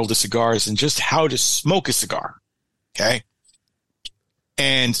about the world of cigars and just how to smoke a cigar. Okay.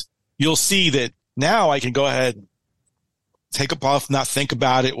 And you'll see that now I can go ahead, take a puff, not think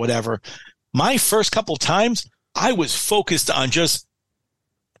about it, whatever. My first couple times, I was focused on just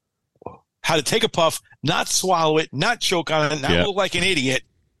how to take a puff, not swallow it, not choke on it, not look like an idiot.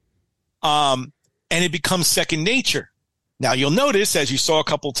 And it becomes second nature. Now you'll notice, as you saw a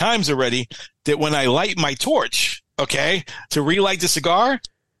couple times already, that when I light my torch, okay, to relight the cigar,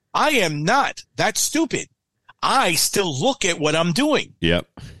 I am not that stupid. I still look at what I'm doing. Yep.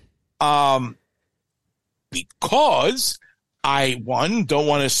 Because I, one, don't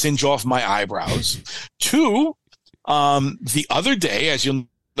want to singe off my eyebrows. Two, the other day, as you'll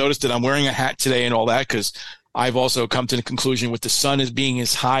notice that I'm wearing a hat today and all that, because I've also come to the conclusion with the sun as being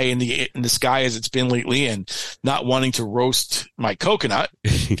as high in the sky as it's been lately and not wanting to roast my coconut,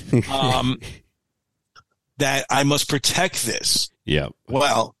 that I must protect this. Yeah.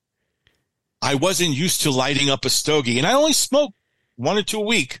 Well, I wasn't used to lighting up a stogie, and I only smoke 1 or 2 a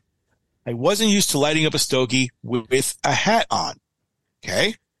week. I wasn't used to lighting up a stogie with a hat on.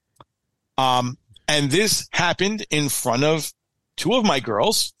 Okay. And this happened in front of 2 of my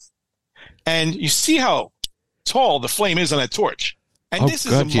girls. And you see how tall the flame is on that torch. And this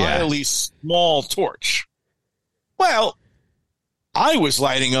is a mildly small torch. Well, I was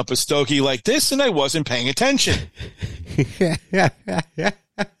lighting up a stogie like this and I wasn't paying attention. The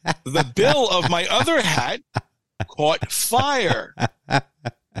bill of my other hat caught fire.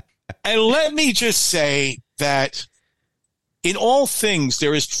 And let me just say that in all things,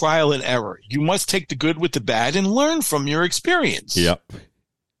 there is trial and error. You must take the good with the bad and learn from your experience. Yep.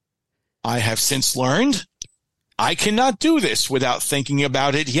 I have since learned I cannot do this without thinking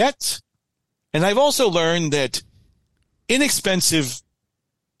about it yet. And I've also learned that inexpensive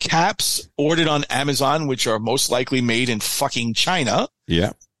caps ordered on Amazon, which are most likely made in fucking China,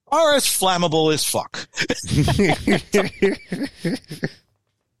 are as flammable as fuck.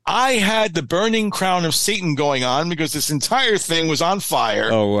 I had the burning crown of Satan going on because this entire thing was on fire.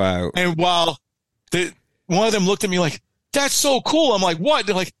 Oh, wow. And while one of them looked at me like, that's so cool. I'm like, what?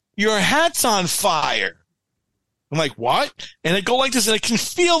 They're like, your hat's on fire. I'm like, what? And I go like this and I can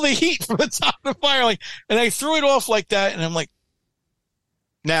feel the heat from the top of the fire. Like, and I threw it off like that. And I'm like,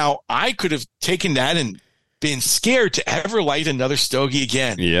 now I could have taken that and been scared to ever light another stogie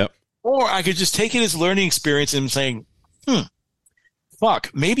again. Yep. Or I could just take it as learning experience and saying,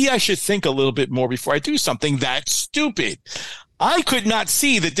 fuck, maybe I should think a little bit more before I do something that stupid. I could not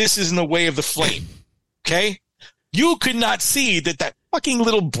see that this is in the way of the flame. Okay? You could not see that fucking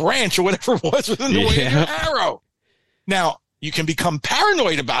little branch or whatever it was in the way of your arrow. Now, you can become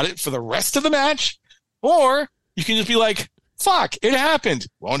paranoid about it for the rest of the match, or you can just be like, fuck, it happened.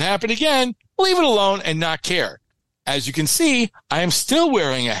 Won't happen again. Leave it alone and not care. As you can see, I am still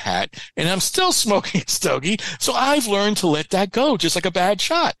wearing a hat and I'm still smoking a stogie. So I've learned to let that go, just like a bad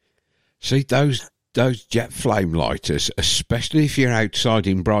shot. See, those jet flame lighters, especially if you're outside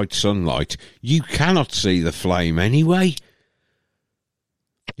in bright sunlight, you cannot see the flame anyway.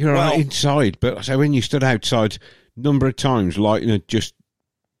 You're right inside. But so when you stood outside, number of times lighting it, just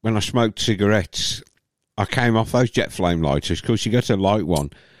when I smoked cigarettes, I came off those jet flame lighters because you got to light one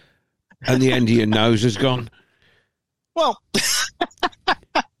and the end of your nose has gone. Well,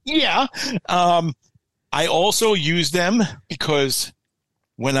 yeah. I also use them because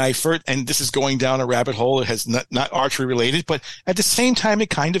when I first, and this is going down a rabbit hole, it has not archery related, but at the same time, it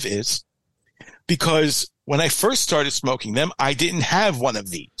kind of is. Because when I first started smoking them, I didn't have one of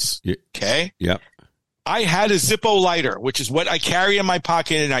these. Okay? Yeah. I had a Zippo lighter, which is what I carry in my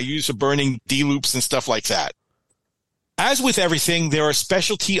pocket and I use for burning D-loops and stuff like that. As with everything, there are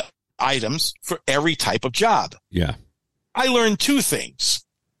specialty items for every type of job. Yeah. I learned two things.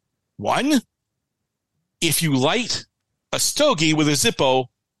 One, if you light a stogie with a Zippo,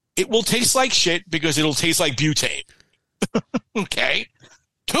 it will taste like shit because it'll taste like butane. Okay?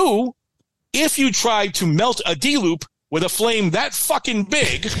 Two, if you try to melt a D-loop with a flame that fucking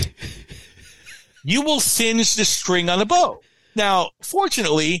big, you will singe the string on a bow. Now,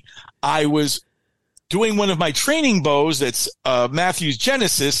 fortunately, I was doing one of my training bows that's Matthew's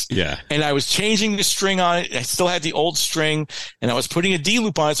Genesis, and I was changing the string on it. I still had the old string, and I was putting a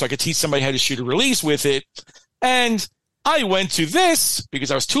D-loop on it so I could teach somebody how to shoot a release with it. And I went to this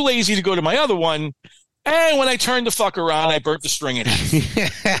because I was too lazy to go to my other one, and when I turned the fuck around, I burnt the string in half.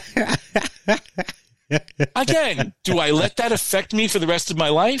 Again, do I let that affect me for the rest of my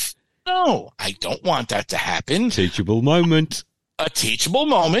life? No, I don't want that to happen. Teachable moment. A teachable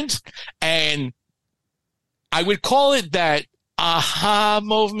moment, and I would call it that aha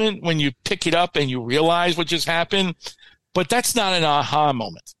moment when you pick it up and you realize what just happened, but that's not an aha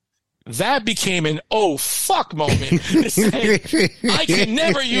moment. That became an oh fuck moment. I can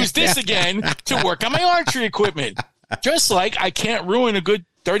never use this again to work on my archery equipment. Just like I can't ruin a good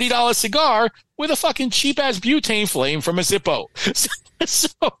 $30 cigar with a fucking cheap ass butane flame from a Zippo. So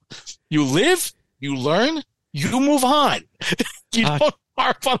you live, you learn, you move on. You don't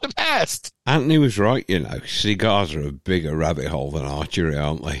harp on the past. Anthony was right, you know. Cigars are a bigger rabbit hole than archery,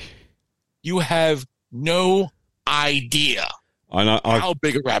 aren't they? You have no idea how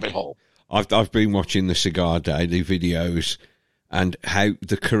big a rabbit hole. I've been watching the Cigar Daily videos and how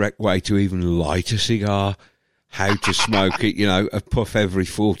the correct way to even light a cigar, how to smoke it, you know, a puff every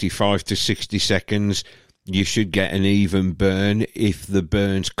 45 to 60 seconds. You should get an even burn. If the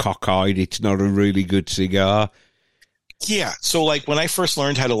burn's cockeyed, it's not a really good cigar. Yeah. So, like, when I first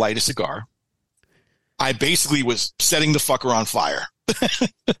learned how to light a cigar, I basically was setting the fucker on fire.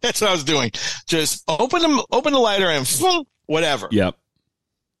 That's what I was doing. Just open the lighter and whatever. Yep.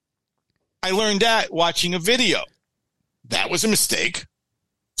 I learned that watching a video. That was a mistake.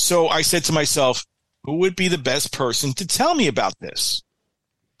 So I said to myself, who would be the best person to tell me about this?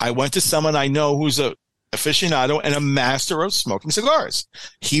 I went to someone I know who's a aficionado and a master of smoking cigars.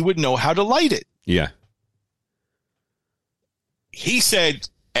 He would know how to light it. Yeah. He said,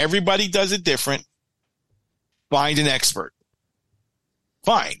 everybody does it different. Find an expert.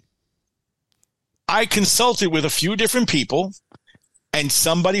 Fine. I consulted with a few different people, and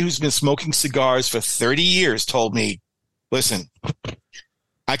somebody who's been smoking cigars for 30 years told me, listen,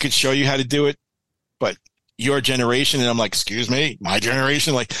 I could show you how to do it, but your generation, and I'm like, excuse me, my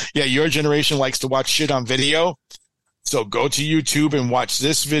generation? Like, yeah, your generation likes to watch shit on video. So go to YouTube and watch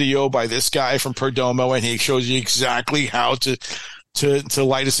this video by this guy from Perdomo, and he shows you exactly how to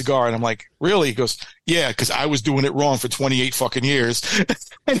light a cigar. And I'm like, really? He goes, yeah, because I was doing it wrong for 28 fucking years.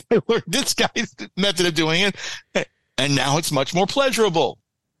 And I learned this guy's method of doing it. And now it's much more pleasurable.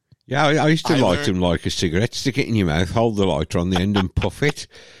 Yeah, I used to light them like a cigarette, stick it in your mouth, hold the lighter on the end and puff it.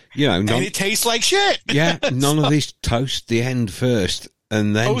 You know, and it tastes like shit. Yeah, none of this toast the end first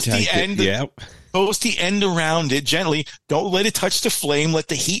and then toast the end. Yeah. Toast the end around it gently. Don't let it touch the flame. Let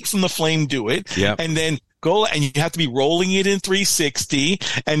the heat from the flame do it. Yeah. And then go, and you have to be rolling it in 360,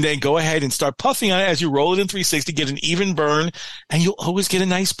 and then go ahead and start puffing on it as you roll it in 360, get an even burn, and you'll always get a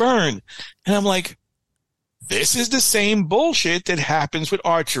nice burn. And I'm like, this is the same bullshit that happens with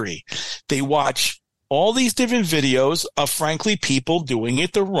archery. They watch all these different videos of, frankly, people doing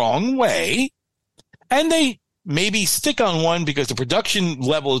it the wrong way. And they maybe stick on one because the production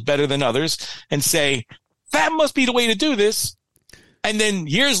level is better than others and say, that must be the way to do this. And then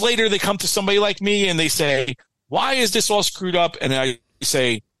years later, they come to somebody like me and they say, why is this all screwed up? And I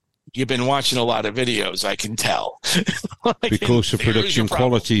say, you've been watching a lot of videos, I can tell. Like, because the production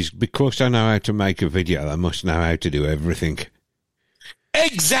qualities, because they know how to make a video, they must know how to do everything.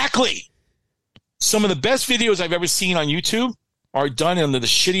 Exactly. Some of the best videos I've ever seen on YouTube are done under the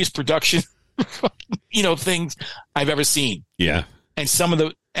shittiest production, things I've ever seen. Yeah. And some of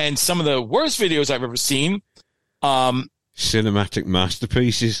the worst videos I've ever seen, cinematic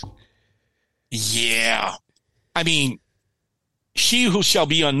masterpieces. Yeah. I mean, She Who Shall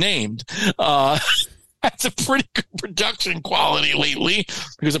Be Unnamed, has a pretty good production quality lately,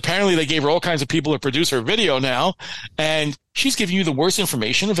 because apparently they gave her all kinds of people to produce her video now, and she's giving you the worst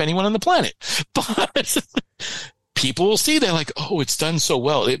information of anyone on the planet. But people will see, they're like, oh, it's done so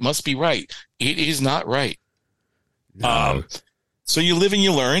well, it must be right. It is not right. No. So you live and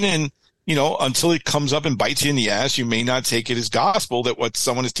you learn, and until it comes up and bites you in the ass, you may not take it as gospel that what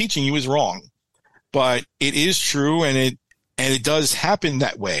someone is teaching you is wrong. But it is true, and it does happen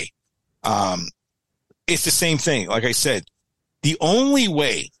that way. It's the same thing. Like I said, the only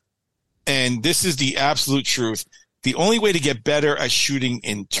way, and this is the absolute truth, the only way to get better at shooting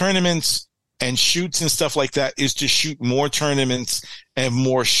in tournaments and shoots and stuff like that is to shoot more tournaments and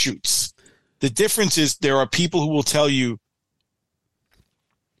more shoots. The difference is there are people who will tell you,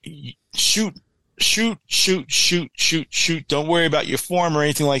 shoot. Don't worry about your form or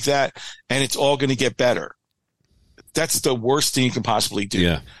anything like that, and it's all going to get better. That's the worst thing you can possibly do.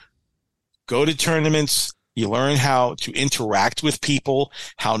 Yeah. Go to tournaments. You learn how to interact with people,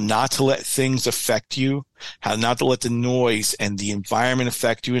 how not to let things affect you, how not to let the noise and the environment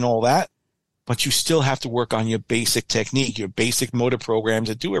affect you and all that. But you still have to work on your basic technique, your basic motor programs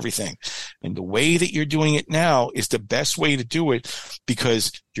that do everything. And the way that you're doing it now is the best way to do it,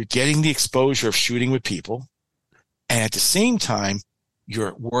 because you're getting the exposure of shooting with people. And at the same time,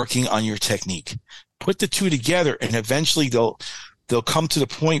 you're working on your technique. Put the two together, and eventually they'll come to the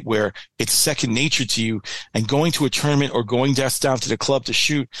point where it's second nature to you, and going to a tournament or going down to the club to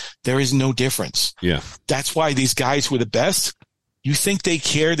shoot, there is no difference. Yeah. That's why these guys who are the best, you think they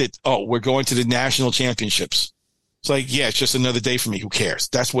care that, oh, we're going to the national championships. It's like, yeah, it's just another day for me. Who cares?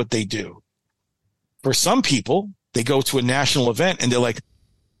 That's what they do. For some people, they go to a national event and they're like,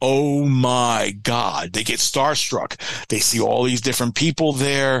 oh my God, they get starstruck. They see all these different people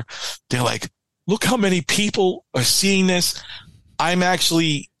there. They're like, look how many people are seeing this. I'm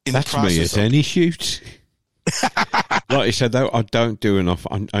actually in the process. That's me at any shoot. Like I said, though, I don't do enough.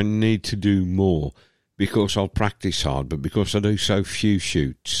 I need to do more, because I'll practice hard, but because I do so few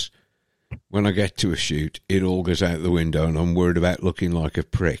shoots, when I get to a shoot, it all goes out the window, and I'm worried about looking like a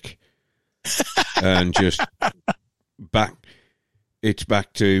prick. And just it's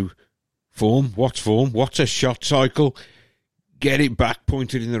back to form. What's form? What's a shot cycle? Get it back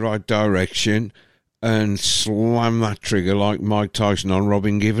pointed in the right direction, and slam that trigger like Mike Tyson on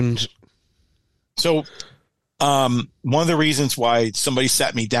Robin Givens. So, one of the reasons why somebody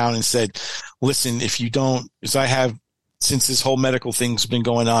sat me down and said, listen, if you don't, because since this whole medical thing's been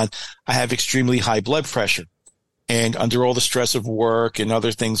going on, I have extremely high blood pressure. And under all the stress of work and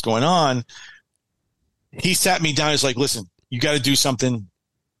other things going on, he sat me down. He's like, listen, you got to do something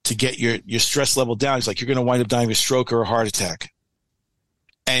to get your stress level down. He's like, you're going to wind up dying of a stroke or a heart attack.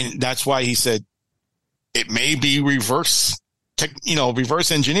 And that's why he said, it may be reverse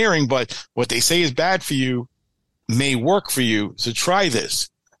engineering, but what they say is bad for you may work for you. So try this.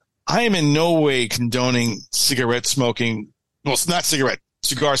 I am in no way condoning cigarette smoking. Well, it's not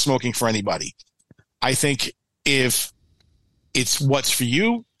cigar smoking for anybody. I think if it's what's for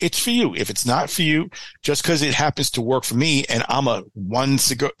you, it's for you. If it's not for you, just because it happens to work for me and I'm a one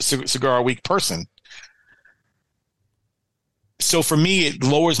cigar a week person. So for me, it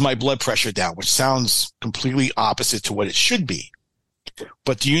lowers my blood pressure down, which sounds completely opposite to what it should be.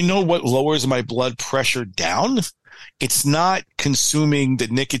 But do you know what lowers my blood pressure down? It's not consuming the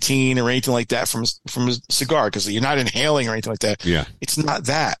nicotine or anything like that from a cigar, because you're not inhaling or anything like that. Yeah. It's not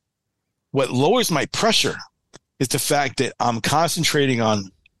that. What lowers my pressure is the fact that I'm concentrating on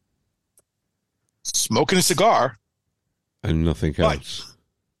smoking a cigar. And nothing else.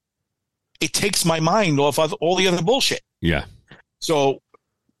 It takes my mind off of all the other bullshit. Yeah. So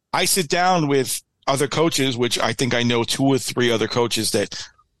I sit down with other coaches, which I think I know 2 or 3 other coaches that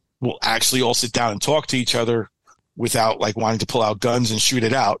will actually all sit down and talk to each other without like wanting to pull out guns and shoot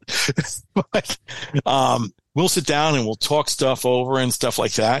it out. But we'll sit down and we'll talk stuff over and stuff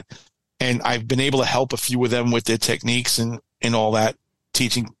like that. and I've been able to help a few of them with their techniques and all that,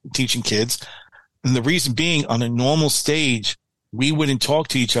 teaching kids. And the reason being, on a normal stage, we wouldn't talk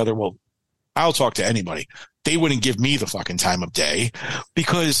to each other. Well, I'll talk to anybody. They wouldn't give me the fucking time of day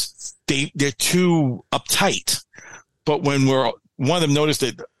because they're too uptight. But when one of them noticed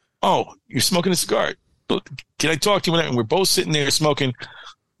that, oh, you're smoking a cigar. Can I talk to you? And we're both sitting there smoking.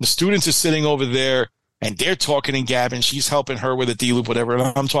 The students are sitting over there and they're talking and gabbing. She's helping her with a D-loop, whatever.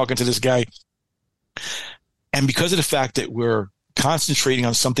 And I'm talking to this guy. And because of the fact that we're concentrating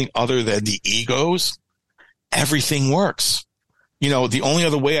on something other than the egos, everything works. The only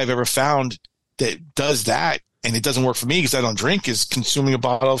other way I've ever found that does that, and it doesn't work for me because I don't drink, is consuming a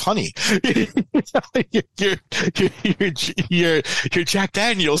bottle of honey. Your Jack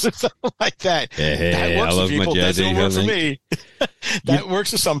Daniels or something like that. Hey, that works for people, doesn't work for me. That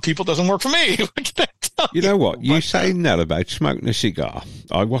works for some people, doesn't work for me. You know what? You saying that about smoking a cigar.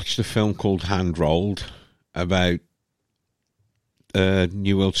 I watched a film called Hand Rolled about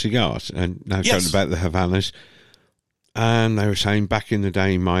New World cigars, and now talking about the Havanas. And they were saying back in the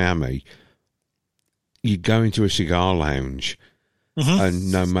day in Miami, you'd go into a cigar lounge, and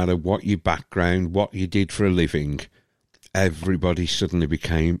no matter what your background, what you did for a living, everybody suddenly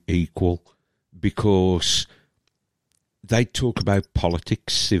became equal because they'd talk about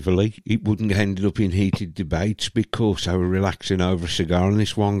politics civilly. It wouldn't end up in heated debates because they were relaxing over a cigar. And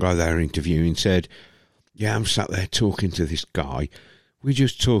this one guy they were interviewing said, yeah, I'm sat there talking to this guy. We're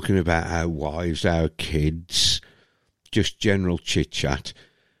just talking about our wives, our kids, just general chit-chat.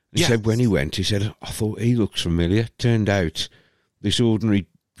 He said when he went, he said, I thought he looks familiar. Turned out this ordinary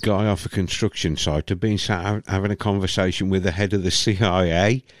guy off a construction site had been sat out having a conversation with the head of the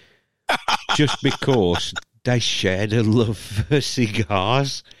CIA just because they shared a love for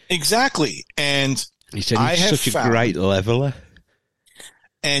cigars. Exactly. And he said he's such a great leveler.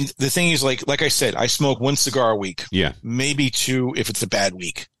 And the thing is, like I said, I smoke one cigar a week. Yeah. Maybe two if it's a bad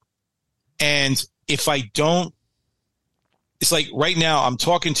week. And if I don't, it's like right now I'm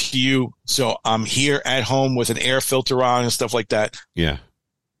talking to you, so I'm here at home with an air filter on and stuff like that. Yeah.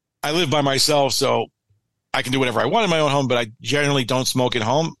 I live by myself, so I can do whatever I want in my own home, but I generally don't smoke at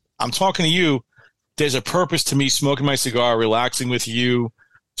home. I'm talking to you. There's a purpose to me smoking my cigar, relaxing with you,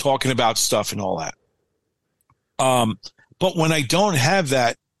 talking about stuff and all that. But when I don't have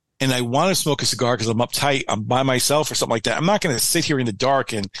that and I want to smoke a cigar because I'm uptight, I'm by myself or something like that, I'm not going to sit here in the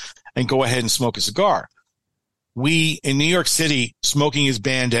dark and go ahead and smoke a cigar. In New York City, smoking is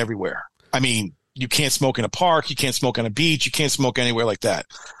banned everywhere. I mean, you can't smoke in a park, you can't smoke on a beach, you can't smoke anywhere like that.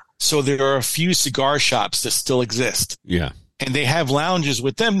 So there are a few cigar shops that still exist. Yeah. And they have lounges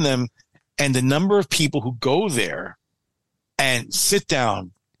with them, and the number of people who go there and sit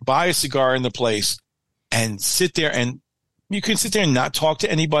down, buy a cigar in the place, and sit there, and you can sit there and not talk to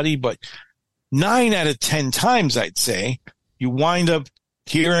anybody, but 9 out of 10 times, I'd say, you wind up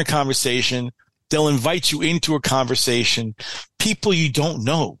hearing a conversation. They'll invite you into a conversation. People you don't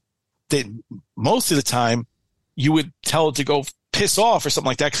know that most of the time you would tell it to go piss off or something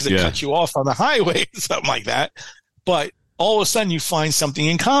like that because it cut you off on the highway or something like that. But all of a sudden you find something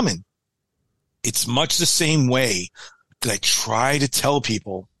in common. It's much the same way that I try to tell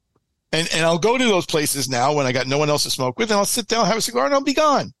people. And I'll go to those places now when I got no one else to smoke with, and I'll sit down, have a cigar, and I'll be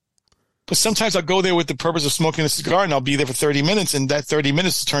gone. But sometimes I'll go there with the purpose of smoking a cigar, and I'll be there for 30 minutes, and that 30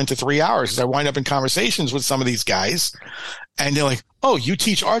 minutes turns to 3 hours. I wind up in conversations with some of these guys, and they're like, oh, you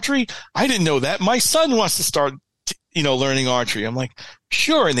teach archery? I didn't know that. My son wants to start, learning archery. I'm like,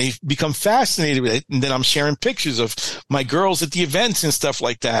 sure. And they become fascinated with it. And then I'm sharing pictures of my girls at the events and stuff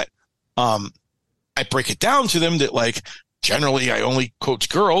like that. I break it down to them that, like, generally I only coach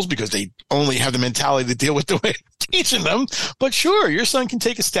girls because they only have the mentality to deal with the way I'm teaching them. But sure, your son can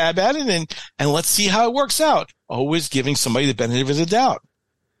take a stab at it and let's see how it works out. Always giving somebody the benefit of the doubt.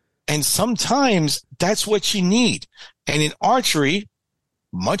 And sometimes that's what you need. And in archery,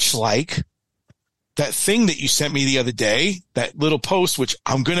 much like that thing that you sent me the other day, that little post, which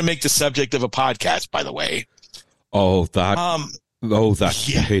I'm going to make the subject of a podcast, by the way. That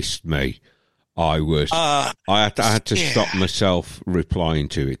pissed me. I had to stop myself replying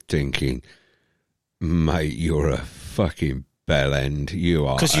to it, thinking, mate, you're a fucking bellend. You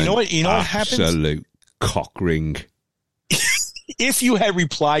are. Because you know what happens? Absolute cock ring. If you had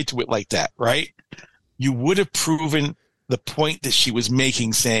replied to it like that, right, you would have proven the point that she was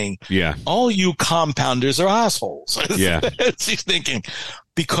making, saying, yeah, all you compounders are assholes. Yeah. She's thinking,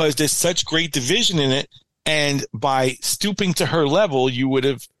 because there's such great division in it. And by stooping to her level, you would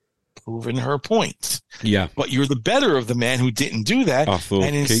have proven her point. Yeah. But you're the better of the man who didn't do that. I thought,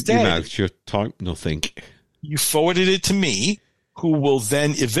 and keep instead, your mouth shut, type nothing. You forwarded it to me, who will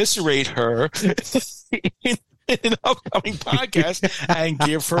then eviscerate her in an upcoming podcast and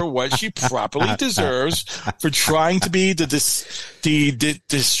give her what she properly deserves for trying to be the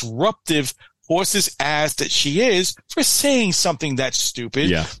disruptive horse's ass that she is for saying something that's stupid.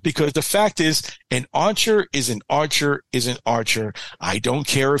 Yeah. Because the fact is, an archer is an archer is an archer. I don't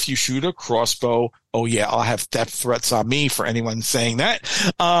care if you shoot a crossbow. Oh yeah, I'll have death threats on me for anyone saying that.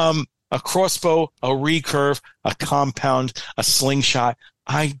 A crossbow, a recurve, a compound, a slingshot.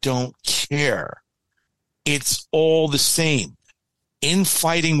 I don't care. It's all the same.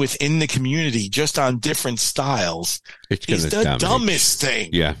 Infighting within the community, just on different styles, is the dumbest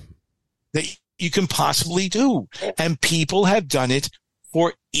thing that you can possibly do. And people have done it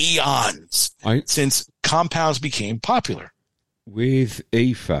for eons since compounds became popular. With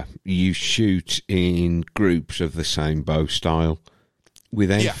EFA, you shoot in groups of the same bow style. With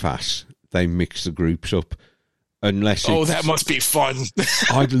AFAS, they mix the groups up. Unless that must be fun.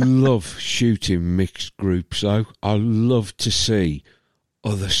 I love shooting mixed groups, though. I love to see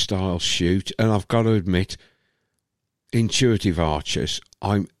other styles shoot. And I've got to admit, intuitive archers,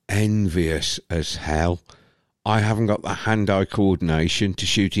 I'm envious as hell. I haven't got the hand-eye coordination to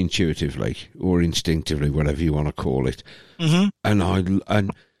shoot intuitively or instinctively, whatever you want to call it. Mm-hmm.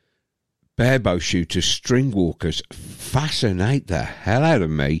 And barebow shooters, string walkers, fascinate the hell out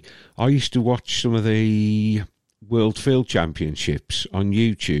of me. I used to watch some of the World Field Championships on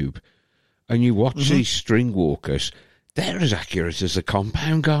YouTube, and you watch these string walkers, they're as accurate as the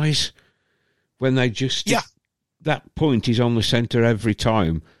compound guys. When they just... that point is on the centre every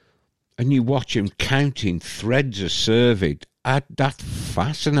time, and you watch them counting threads of cervid. That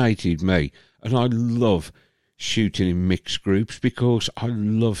fascinated me, and I love shooting in mixed groups because I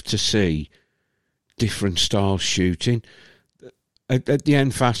love to see different styles shooting. At the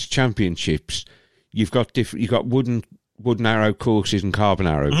NFAS Championships, you've got wooden arrow courses and carbon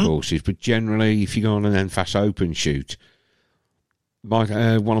arrow courses, but generally, if you go on an NFAS Open shoot, one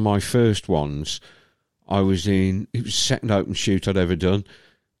of my first ones, it was the second open shoot I'd ever done.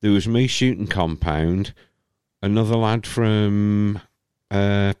 There was me shooting compound, another lad from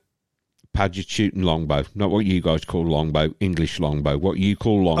Paget shooting longbow, not what you guys call longbow, English longbow. What you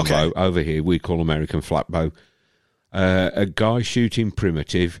call longbow, over here we call American flatbow. A guy shooting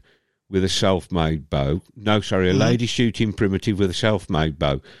primitive with a self-made bow. No, sorry, a lady shooting primitive with a self-made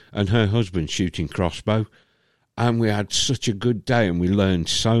bow, and her husband shooting crossbow. And we had such a good day, and we learned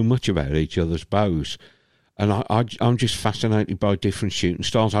so much about each other's bows. And I'm just fascinated by different shooting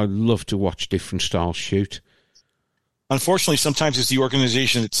styles. I love to watch different styles shoot. Unfortunately, sometimes it's the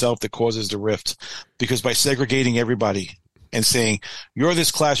organization itself that causes the rift, because by segregating everybody and saying, you're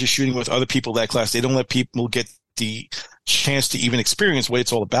this class, you're shooting with other people that class, they don't let people get the chance to even experience what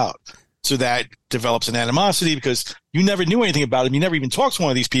it's all about. So that develops an animosity because you never knew anything about him. You never even talked to one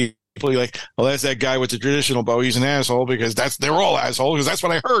of these people. You're like, well, that's that guy with the traditional bow. He's an asshole because they're all assholes, because that's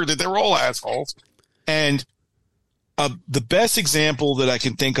what I heard, that they're all assholes. And the best example that I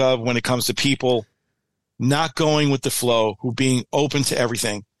can think of when it comes to people not going with the flow, who being open to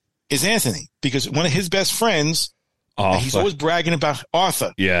everything, is Anthony, because one of his best friends, he's always bragging about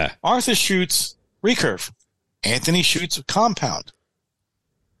Arthur. Yeah. Arthur shoots recurve. Anthony shoots compound.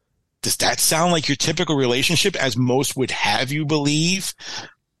 Does that sound like your typical relationship, as most would have you believe?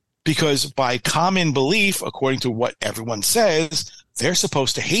 Because by common belief, according to what everyone says, they're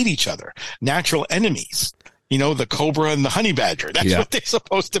supposed to hate each other. Natural enemies. You know, the cobra and the honey badger. That's what they're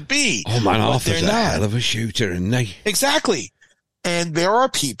supposed to be. Oh, man, Arthur's a hell of a shooter, isn't he? Exactly. And there are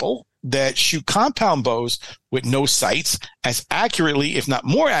people that shoot compound bows with no sights as accurately, if not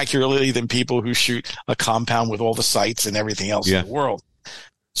more accurately, than people who shoot a compound with all the sights and everything else in the world.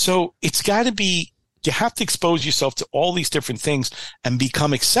 So it's got to be, you have to expose yourself to all these different things and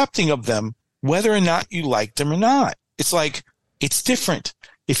become accepting of them, whether or not you like them or not. It's like, it's different.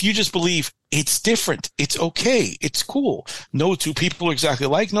 If you just believe it's different, it's okay, it's cool. No two people are exactly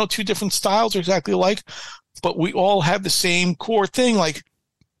alike. No two different styles are exactly alike. But we all have the same core thing. Like,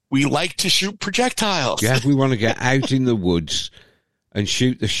 we like to shoot projectiles. Yeah, we want to get out in the woods and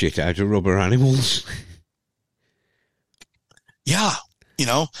shoot the shit out of rubber animals. Yeah. You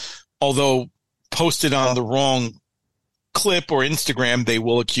know, although posted on the wrong clip or Instagram, they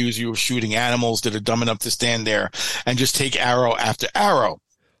will accuse you of shooting animals that are dumb enough to stand there and just take arrow after arrow.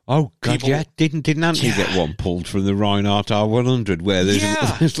 Oh, God, Didn't Anthony get one pulled from the Reinhardt R100 where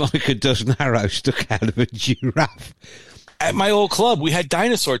there's like a dozen arrows stuck out of a giraffe? At my old club, we had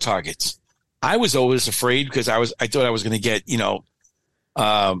dinosaur targets. I was always afraid because I thought I was going to get, you know,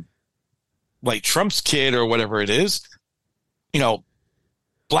 like Trump's kid or whatever it is, you know,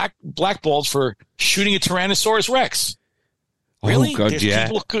 blackballed for shooting a Tyrannosaurus Rex. Really? Oh, God, There's yeah.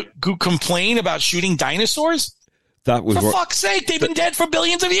 people who complain about shooting dinosaurs? That was For fuck's sake, they've been dead for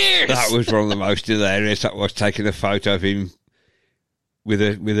billions of years. That was one of the most hilarious. That was taking a photo of him with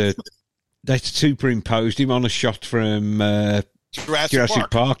a. They superimposed him on a shot from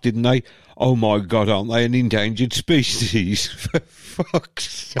Jurassic Park, didn't they? Oh my God, aren't they an endangered species? For fuck's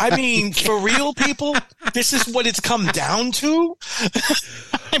sake. I mean, for real, people, this is what it's come down to.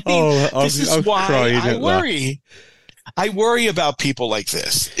 I mean, this is why I worry. I worry about people like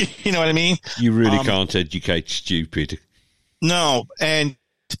this. You know what I mean? You really can't educate stupid. No, and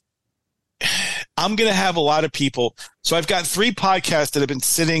I'm going to have a lot of people. So I've got 3 podcasts that have been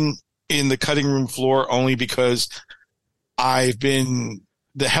sitting in the cutting room floor only because the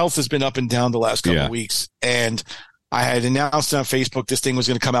health has been up and down the last couple of weeks. And I had announced on Facebook this thing was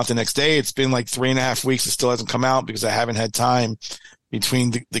going to come out the next day. It's been like 3.5 weeks. It still hasn't come out because I haven't had time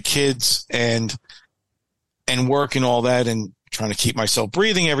between the kids and work and all that, and trying to keep myself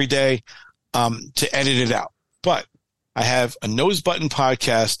breathing every day to edit it out. But I have a Nose Button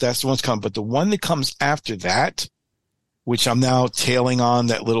podcast. That's the one that's coming. But the one that comes after that, which I'm now tailing on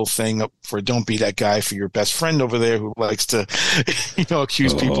that little thing for don't be that guy for your best friend over there who likes to,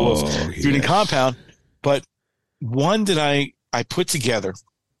 accuse people of shooting compound. But one that I put together,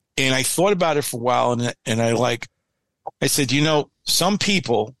 and I thought about it for a while, and I said, some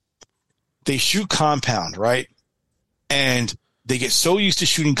people, they shoot compound, right? And they get so used to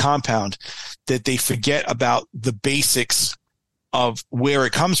shooting compound that they forget about the basics of where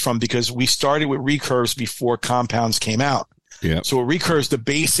it comes from, because we started with recurves before compounds came out. Yeah. So with recurves, the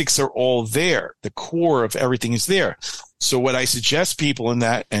basics are all there. The core of everything is there. So what I suggest people in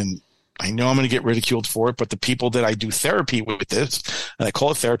that, and I know I'm going to get ridiculed for it, but the people that I do therapy with this, and I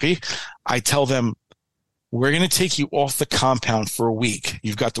call it therapy, I tell them, we're going to take you off the compound for a week.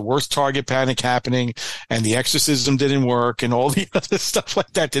 You've got the worst target panic happening, and the exorcism didn't work, and all the other stuff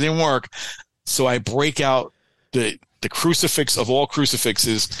like that didn't work. So I break out the crucifix of all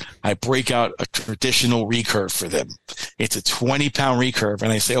crucifixes. I break out a traditional recurve for them. It's a 20-pound recurve,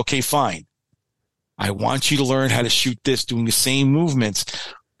 and I say, okay, fine. I want you to learn how to shoot this doing the same movements,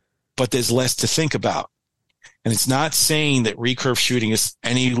 but there's less to think about. And it's not saying that recurve shooting is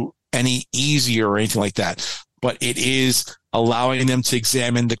any easier or anything like that, but it is allowing them to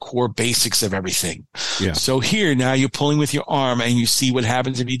examine the core basics of everything. Yeah. So here, now you're pulling with your arm and you see what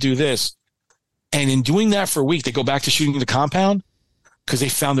happens if you do this. And in doing that for a week, they go back to shooting the compound because they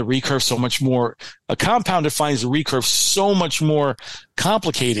found the recurve so much more. A compounder finds the recurve so much more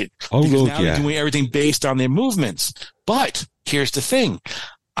complicated because now they're doing everything based on their movements. But here's the thing.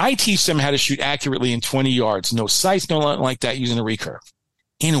 I teach them how to shoot accurately in 20 yards, no sights, no nothing like that, using a recurve.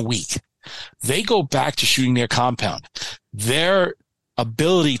 In a week, they go back to shooting their compound. Their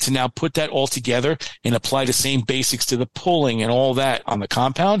ability to now put that all together and apply the same basics to the pulling and all that on the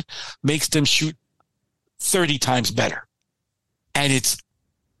compound makes them shoot 30 times better. And it's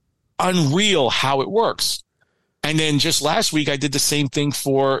unreal how it works. And then just last week, I did the same thing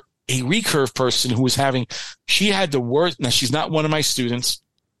for a recurve person who was she had the worst. Now, she's not one of my students.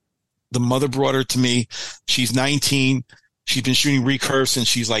 The mother brought her to me. She's 19. She's been shooting recurve since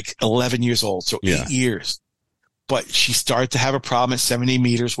she's like 11 years old, so 8 years. But she started to have a problem at 70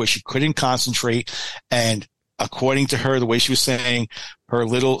 meters where she couldn't concentrate. And according to her, the way she was saying, her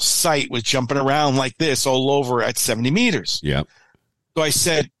little sight was jumping around like this all over at 70 meters. Yeah. So I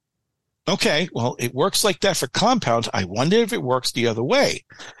said, okay, well, it works like that for compound. I wonder if it works the other way.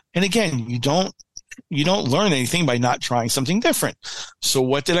 And again, you don't learn anything by not trying something different. So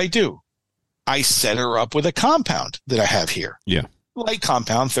what did I do? I set her up with a compound that I have here. Yeah. Light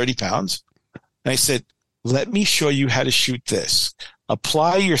compound, 30 pounds. And I said, let me show you how to shoot this.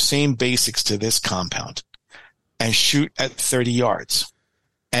 Apply your same basics to this compound and shoot at 30 yards.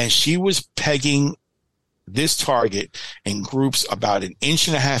 And she was pegging this target in groups about 1.5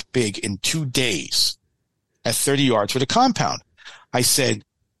 inches big in 2 days at 30 yards with a compound. I said,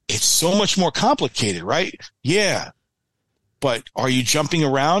 it's so much more complicated, right? Yeah. But are you jumping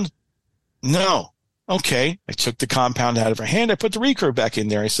around? No. Okay. I took the compound out of her hand. I put the recurve back in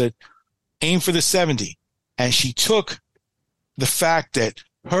there. I said, aim for the 70. And she took the fact that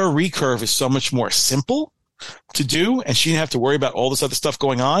her recurve is so much more simple to do, and she didn't have to worry about all this other stuff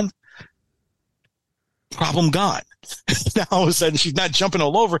going on. Problem gone. Now all of a sudden she's not jumping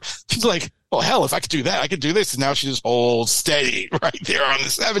all over. She's like, well, hell, if I could do that, I could do this. And now she just holds steady right there on the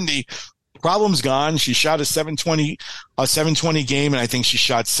 70. Problem's gone. She shot a 720 game, and I think she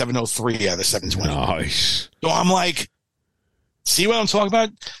shot 703 out of 720. Nice. So I'm like, see what I'm talking about?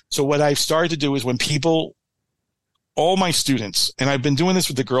 So what I've started to do is when people, all my students, and I've been doing this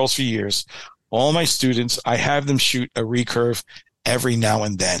with the girls for years, all my students, I have them shoot a recurve every now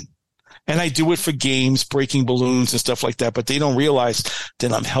and then. And I do it for games, breaking balloons and stuff like that, but they don't realize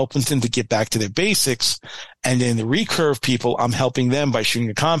that I'm helping them to get back to their basics. And then the recurve people, I'm helping them by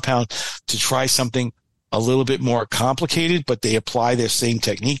shooting a compound to try something a little bit more complicated, but they apply their same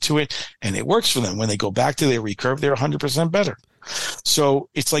technique to it and it works for them. When they go back to their recurve, they're 100% better. So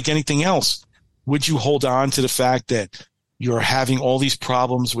it's like anything else. Would you hold on to the fact that you're having all these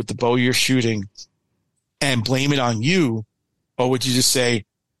problems with the bow you're shooting and blame it on you? Or would you just say,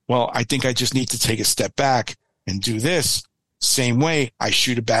 well, I think I just need to take a step back and do this. Same way I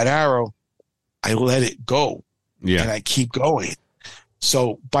shoot a bad arrow, I let it go and I keep going.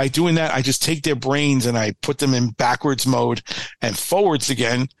 So by doing that, I just take their brains and I put them in backwards mode and forwards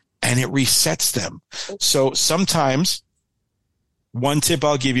again, and it resets them. So sometimes one tip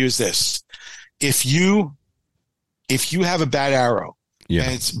I'll give you is this. If you have a bad arrow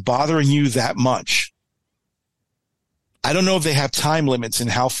and it's bothering you that much, I don't know if they have time limits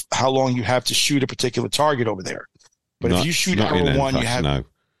and how long you have to shoot a particular target over there. But if you shoot arrow one, you have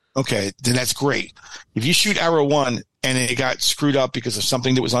okay, then that's great. If you shoot arrow one and it got screwed up because of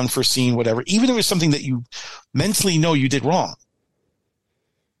something that was unforeseen, whatever, even if it was something that you mentally know you did wrong,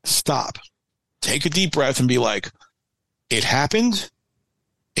 stop. Take a deep breath and be like, it happened.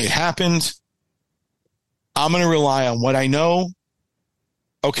 It happened. I'm going to rely on what I know.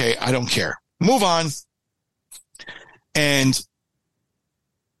 Okay, I don't care. Move on. And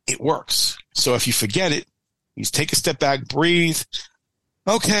it works. So if you forget it, you take a step back, breathe.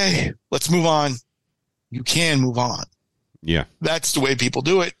 Okay, let's move on. You can move on. Yeah. That's the way people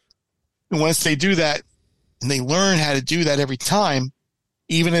do it. And once they do that, and they learn how to do that every time,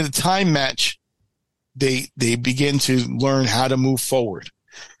 even in a time match, they begin to learn how to move forward.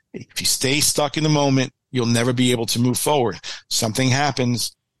 If you stay stuck in the moment, you'll never be able to move forward. Something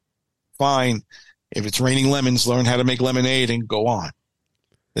happens, fine. If it's raining lemons, learn how to make lemonade and go on.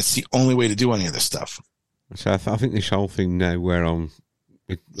 That's the only way to do any of this stuff. So I think this whole thing now where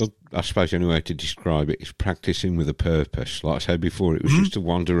I suppose the only way to describe it is practicing with a purpose. Like I said before, it was just to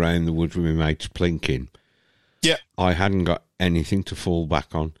wander around the woods with my mates plinking. Yeah. I hadn't got anything to fall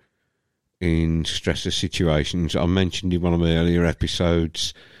back on in stressor situations. I mentioned in one of my earlier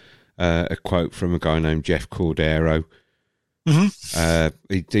episodes a quote from a guy named Jeff Cordero.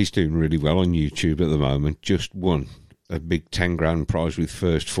 He's doing really well on YouTube at the moment. Just won a big 10 grand prize with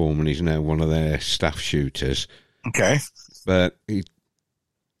First Form, and he's now one of their staff shooters. Okay, but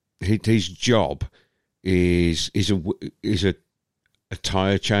his job is a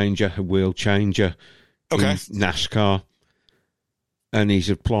tire changer, a wheel changer. Okay, in NASCAR, and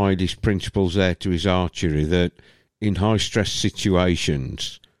he's applied his principles there to his archery. That in high stress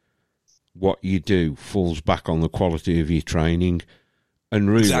situations, what you do falls back on the quality of your training. And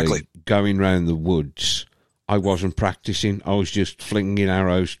really, going round the woods, I wasn't practicing. I was just flinging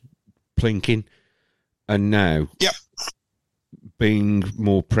arrows, plinking. And now, being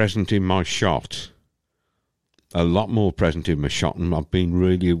more present in my shot, a lot more present in my shot, and I've been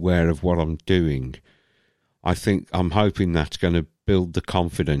really aware of what I'm doing. I'm hoping that's going to build the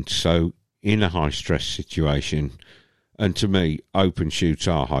confidence. So in a high-stress situation, and to me, open shoots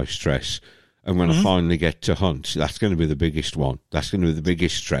are high stress. And when I finally get to hunt, that's going to be the biggest one. That's going to be the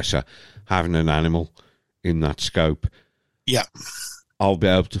biggest stressor, having an animal in that scope. Yeah. I'll be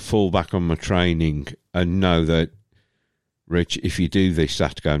able to fall back on my training and know that, Rich, if you do this,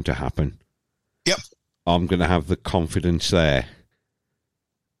 that's going to happen. Yep. I'm going to have the confidence there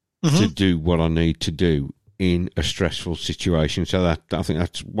to do what I need to do in a stressful situation. So that I think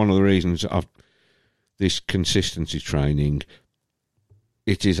that's one of the reasons this consistency training,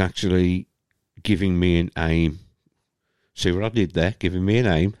 it is actually giving me an aim. See what I did there? Giving me an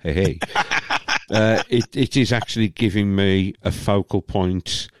aim. Hey. It is actually giving me a focal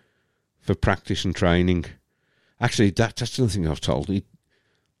point for practice and training. Actually, that's the thing I was told.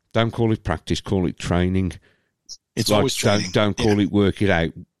 Don't call it practice, call it training. It's like, always training. Don't call it work it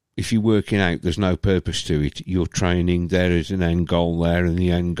out. If you're working out, there's no purpose to it. You're training. There is an end goal there, and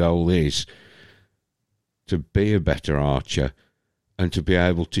the end goal is to be a better archer and to be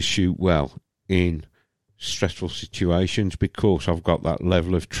able to shoot well in stressful situations, because I've got that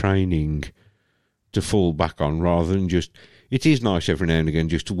level of training to fall back on, rather than just... It is nice every now and again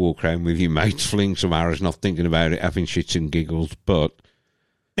just to walk around with your mates, fling some arrows, not thinking about it, having shits and giggles, but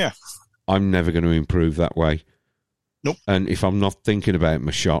I'm never going to improve that way. Nope. And if I'm not thinking about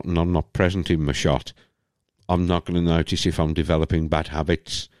my shot and I'm not present in my shot, I'm not going to notice if I'm developing bad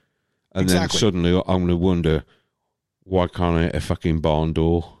habits. And then suddenly I'm going to wonder, why can't I hit a fucking barn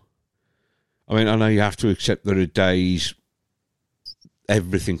door? I mean, I know you have to accept there are days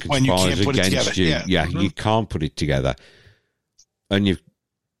everything When you conspires can't put it against together. you. Yeah. You can't put it together. And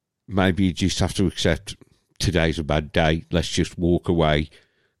maybe you just have to accept today's a bad day. Let's just walk away,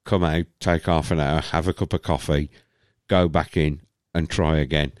 come out, take half an hour, have a cup of coffee, go back in and try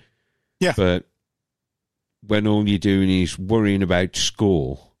again. Yeah. But when all you're doing is worrying about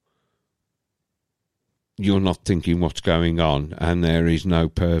score, you're not thinking what's going on, and there is no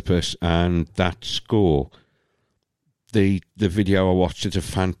purpose. And that score, the video I watched is a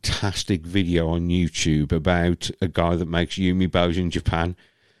fantastic video on YouTube about a guy that makes Yumi bows in Japan.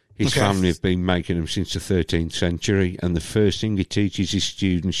 His family have been making them since the 13th century, and the first thing he teaches his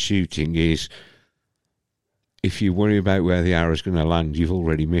students shooting is, if you worry about where the arrow's going to land, you've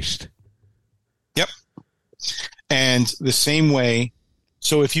already missed. Yep. And the same way,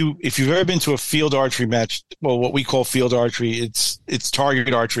 so if you've ever been to a field archery match, well, what we call field archery, it's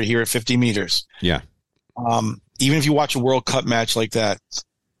target archery here at 50 meters. Yeah. Even if you watch a World Cup match like that,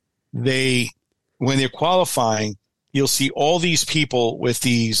 when they're qualifying, you'll see all these people with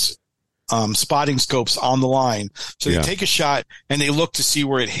these spotting scopes on the line. So they take a shot and they look to see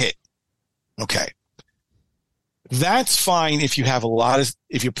where it hit. Okay. That's fine if you have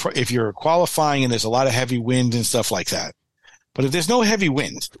if you're qualifying and there's a lot of heavy wind and stuff like that. But if there's no heavy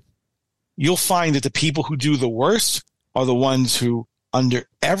wind, you'll find that the people who do the worst are the ones who, under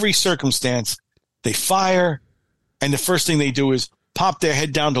every circumstance, they fire, and the first thing they do is pop their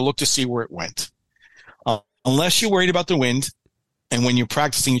head down to look to see where it went. Unless you're worried about the wind, and when you're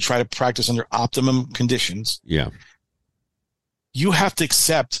practicing, you try to practice under optimum conditions. Yeah. You have to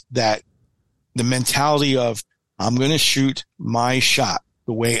accept that the mentality of, I'm going to shoot my shot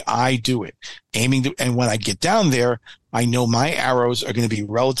the way I do it, and when I get down there, I know my arrows are going to be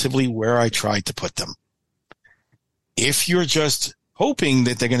relatively where I tried to put them. If you're just hoping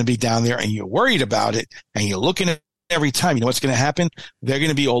that they're going to be down there and you're worried about it and you're looking at every time, you know what's going to happen? They're going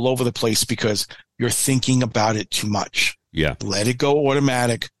to be all over the place because you're thinking about it too much. Yeah. Let it go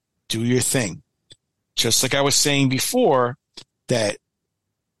automatic. Do your thing. Just like I was saying before, that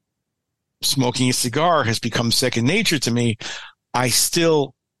smoking a cigar has become second nature to me. I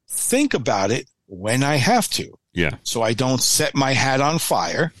still think about it when I have to. Yeah. So I don't set my hat on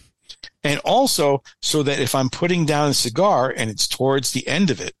fire. And also so that if I'm putting down a cigar and it's towards the end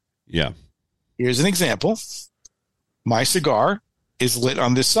of it. Yeah. Here's an example. My cigar is lit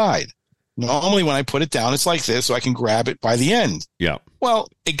on this side. Normally when I put it down, it's like this, so I can grab it by the end. Yeah. Well,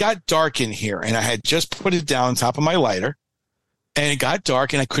 it got dark in here, and I had just put it down on top of my lighter, and it got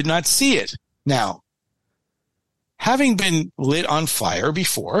dark, and I could not see it. Now, having been lit on fire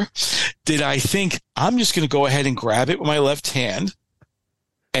before, did I think I'm just going to go ahead and grab it with my left hand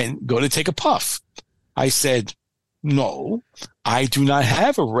and go to take a puff? I said, no, I do not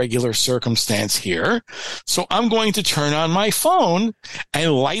have a regular circumstance here. So I'm going to turn on my phone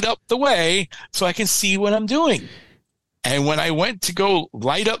and light up the way so I can see what I'm doing. And when I went to go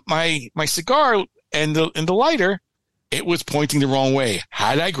light up my cigar and the lighter, it was pointing the wrong way.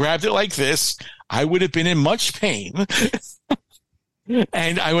 Had I grabbed it like this, I would have been in much pain.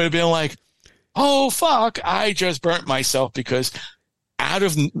 And I would have been like, oh, fuck, I just burnt myself because out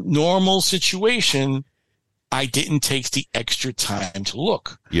of normal situation, I didn't take the extra time to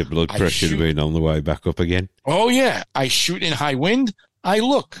look. Your blood pressure would have been on the way back up again. Oh, yeah. I shoot in high wind. I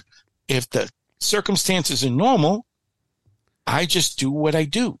look. If the circumstances are normal, I just do what I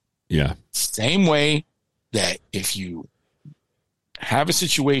do. Yeah. Same way that if you have a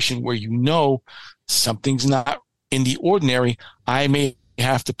situation where you know something's not in the ordinary, I may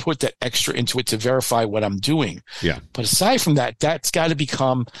have to put that extra into it to verify what I'm doing. Yeah. But aside from that, that's got to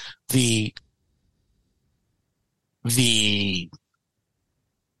become the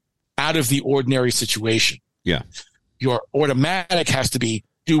out of the ordinary situation. Yeah. Your automatic has to be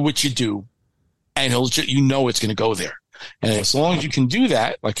do what you do, and you know it's going to go there. And as long as you can do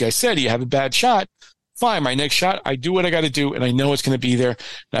that, like I said, you have a bad shot, fine, my next shot, I do what I got to do, and I know it's going to be there,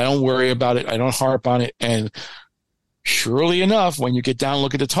 and I don't worry about it, I don't harp on it, and surely enough, when you get down and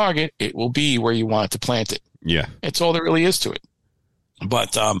look at the target, it will be where you want it to plant it. Yeah. It's all there really is to it.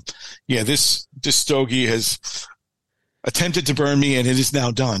 But, yeah, this stogie has attempted to burn me, and it is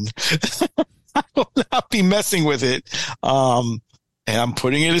now done. I will not be messing with it. And I'm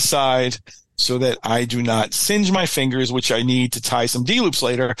putting it aside so that I do not singe my fingers, which I need to tie some D-loops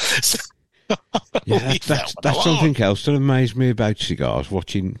later. Yeah, that's something else that amazed me about cigars,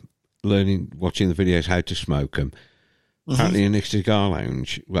 watching the videos how to smoke them. Apparently in a cigar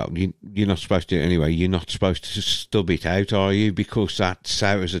lounge, well, you're not supposed to anyway, you're not supposed to stub it out, are you? Because that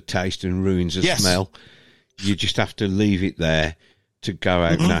sours a taste and ruins the smell. You just have to leave it there to go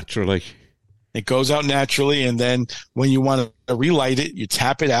out naturally. It goes out naturally, and then when you want to relight it, you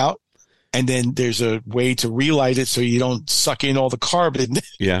tap it out, and then there's a way to relight it so you don't suck in all the carbon.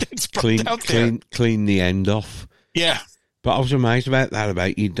 Yeah, clean the end off. Yeah. But I was amazed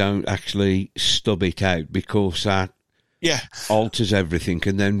about you don't actually stub it out, because that alters everything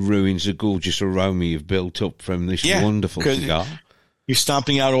and then ruins the gorgeous aroma you've built up from this wonderful cigar. You're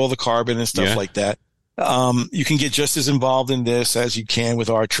stomping out all the carbon and stuff like that. You can get just as involved in this as you can with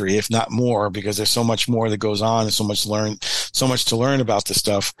archery, if not more, because there's so much more that goes on and so much to learn about this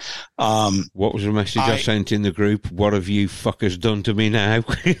stuff. What was the message I sent in the group? What have you fuckers done to me now?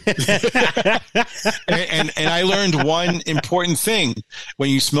 and I learned one important thing. When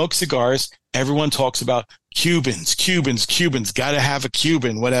you smoke cigars, everyone talks about Cubans, got to have a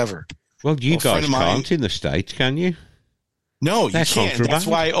Cuban, whatever. Well, you guys can't in the States, can you? No, you can't. That's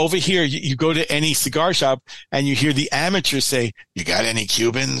why over here, you go to any cigar shop and you hear the amateurs say, "You got any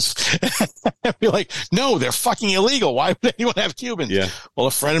Cubans?" You're like, no, they're fucking illegal. Why would anyone have Cubans? Yeah. Well,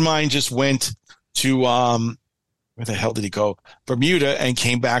 a friend of mine just went to, where the hell did he go? Bermuda, and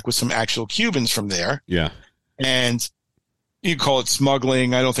came back with some actual Cubans from there. Yeah. And you call it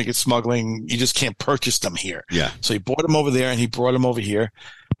smuggling. I don't think it's smuggling. You just can't purchase them here. Yeah. So he bought them over there and he brought them over here.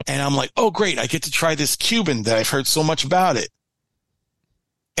 And I'm like, oh, great. I get to try this Cuban that I've heard so much about it.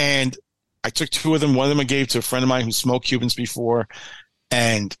 And I took two of them. One of them I gave to a friend of mine who smoked Cubans before.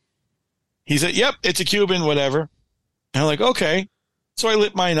 And he said, yep, it's a Cuban, whatever. And I'm like, okay. So I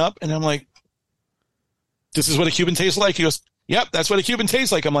lit mine up and I'm like, this is what a Cuban tastes like. He goes, yep, that's what a Cuban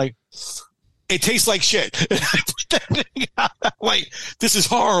tastes like. I'm like, it tastes like shit. I'm like, this is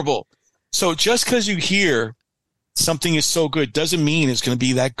horrible. So just because you hear something is so good doesn't mean it's going to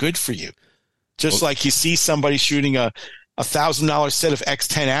be that good for you. Just like you see somebody shooting a $1,000 set of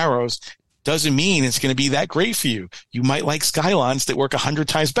X10 arrows doesn't mean it's going to be that great for you. You might like Skylines that work 100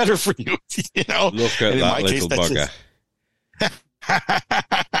 times better for you. You know, look at that little bugger.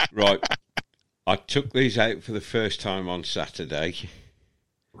 Right. I took these out for the first time on Saturday.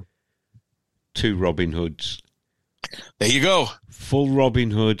 2 Robin Hoods. There you go. Full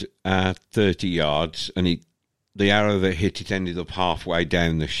Robin Hood at 30 yards, and the arrow that hit it ended up halfway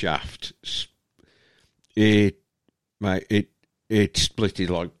down the shaft. It split it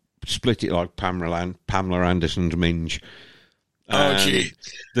like Pamela Anderson's minge. Oh, gee.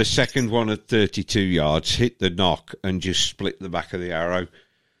 The second one at 32 yards hit the knock and just split the back of the arrow.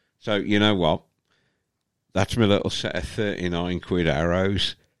 So you know what? That's my little set of 39 quid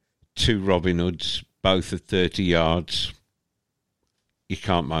arrows. 2 Robin Hoods, both at 30 yards. You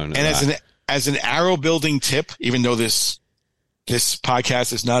can't moan at that. And as an arrow building tip, even though this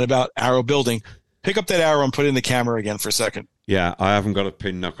podcast is not about arrow building, pick up that arrow and put it in the camera again for a second. Yeah, I haven't got a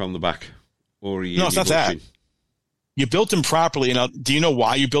pin knock on the back. Or no, it's not that. You built them properly. And do you know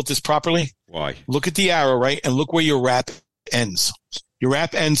why you built this properly? Why? Look at the arrow, right? And look where your wrap ends. Your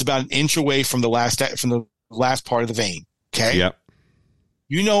wrap ends about an inch away from the last part of the vein. Okay? Yep.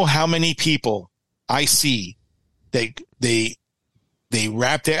 You know how many people I see, they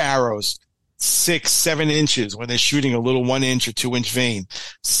wrap their arrows 6-7 inches when they're shooting a little 1 inch or 2 inch vein,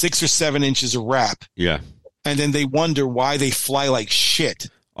 6 or 7 inches of wrap. Yeah. And then they wonder why they fly like shit.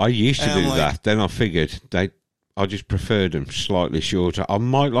 I used to do that. Then I figured I just preferred them slightly shorter. I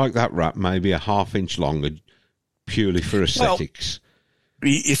might like that wrap maybe a ½ inch longer, purely for aesthetics. Well,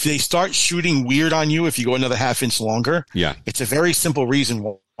 if they start shooting weird on you, if you go another ½ inch longer, it's a very simple reason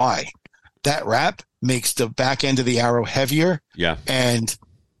why. That wrap makes the back end of the arrow heavier. Yeah. And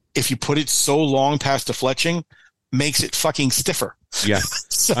if you put it so long past the fletching, makes it fucking stiffer. Yeah.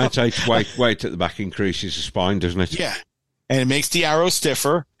 So, I'd say weight at the back increases the spine, doesn't it? Yeah. And it makes the arrow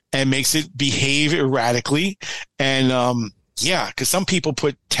stiffer and makes it behave erratically. And, because some people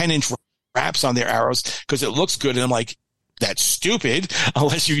put 10-inch wraps on their arrows because it looks good. And I'm like, that's stupid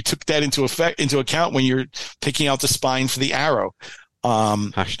unless you took that into account when you're picking out the spine for the arrow.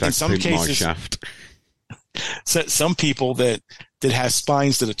 Hashtag in some cases, my shaft. So some people that have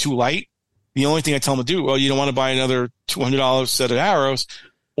spines that are too light, the only thing I tell them to do, well, you don't want to buy another $200 set of arrows,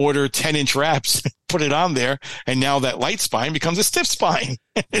 order 10-inch wraps, put it on there, and now that light spine becomes a stiff spine.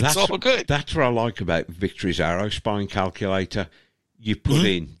 It's all good. That's what I like about Victory's Arrow Spine Calculator. You put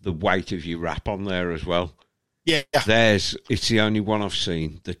in the weight of your wrap on there as well. Yeah. It's the only one I've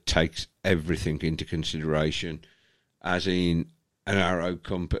seen that takes everything into consideration, as in an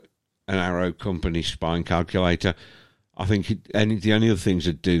arrow company spine calculator. I think the only other things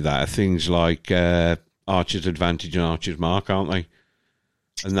that do that are things like Archer's Advantage and Archer's Mark, aren't they?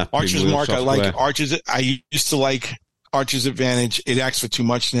 And that Archer's Mark, software. I like Archer's. I used to like Archer's Advantage. It asks for too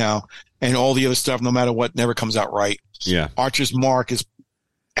much now, and all the other stuff, no matter what, never comes out right. Yeah. Archer's Mark is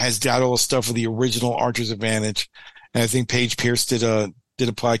has got all the stuff of the original Archer's Advantage. And I think Paige Pierce did a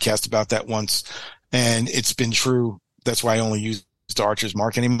podcast about that once, and it's been true. That's why I only use the Archer's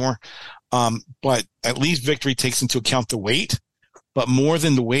mark anymore. But at least Victory takes into account the weight, but more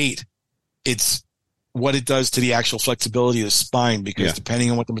than the weight, it's what it does to the actual flexibility of the spine, because depending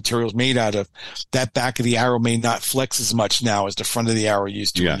on what the material is made out of, that back of the arrow may not flex as much now as the front of the arrow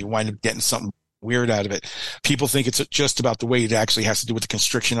used to, and you wind up getting something weird out of it. People think it's just about the weight. It actually has to do with the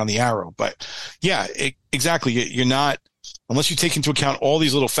constriction on the arrow. But yeah, exactly. You're not, unless you take into account all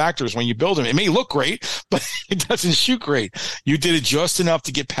these little factors when you build them. It may look great, but it doesn't shoot great. You did it just enough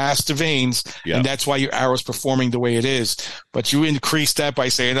to get past the veins, and that's why your arrow's performing the way it is. But you increase that by,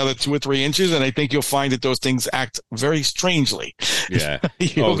 say, another 2 or 3 inches, and I think you'll find that those things act very strangely. Yeah.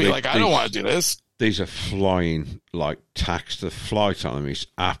 You'll be like, I don't want to do this. These are flying like tacks. The flight on them is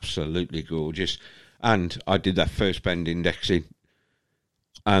absolutely gorgeous. And I did that first bend indexing,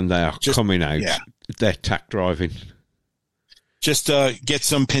 and they are coming out. Yeah. They're tack driving. Just get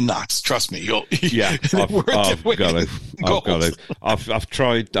some pin knocks. Trust me, you'll. Yeah, I've got to. I've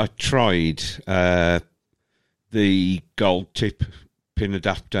tried. I tried the gold tip pin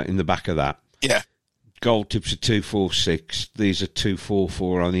adapter in the back of that. Yeah, gold tips are 246. These are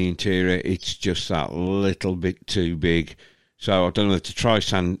 244 on the interior. It's just that little bit too big. So I don't know if to try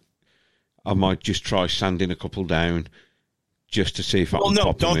sand. I might just try sanding a couple down, just to see if I can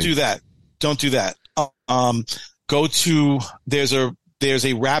pop them in. Don't do that. Don't do that. Go to there's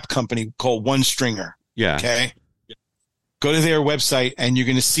a wrap company called One Stringer. Yeah. Okay. Go to their website, and you're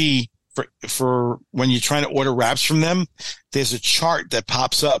going to see for when you're trying to order wraps from them, there's a chart that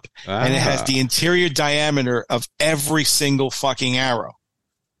pops up, and it has the interior diameter of every single fucking arrow.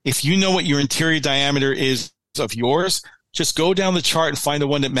 If you know what your interior diameter is of yours, just go down the chart and find the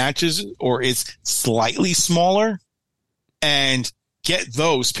one that matches or is slightly smaller, and get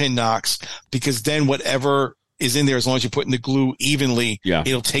those pin knocks, because then whatever is in there, as long as you're putting the glue evenly,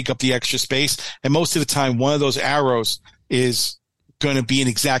 it'll take up the extra space. And most of the time, one of those arrows is going to be an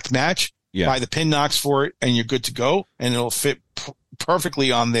exact match. Buy the pin knocks for it, and you're good to go, and it'll fit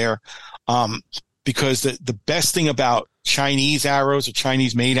perfectly on there. Because the best thing about Chinese arrows or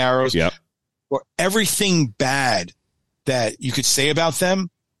Chinese made arrows, or everything bad that you could say about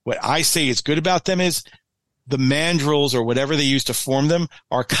them, what I say is good about them is the mandrels or whatever they use to form them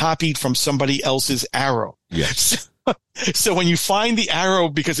are copied from somebody else's arrow. Yes. So when you find the arrow,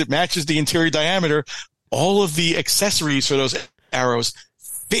 because it matches the interior diameter, all of the accessories for those arrows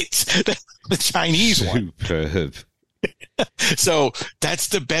fit the Chinese one. Superb. So that's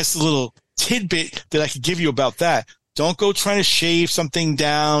the best little tidbit that I could give you about that. Don't go trying to shave something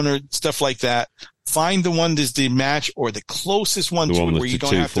down or stuff like that. Find the one that's the match or the closest one to it where you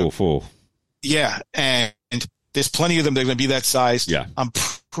don't have to. Yeah, and there's plenty of them that are going to be that size. Yeah. I'm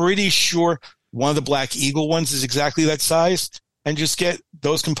pretty sure one of the Black Eagle ones is exactly that size, and just get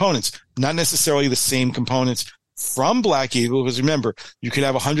those components. Not necessarily the same components from Black Eagle, because remember, you could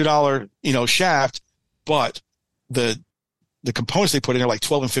have $100, shaft, but the components they put in are like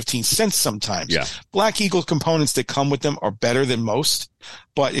 12 and 15 cents sometimes. Yeah. Black Eagle components that come with them are better than most.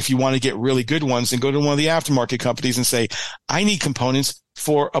 But if you want to get really good ones, then go to one of the aftermarket companies and say, I need components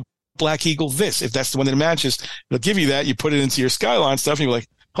for a Black Eagle this. If that's the one that matches, they'll give you that. You put it into your Skyline stuff, and you're like,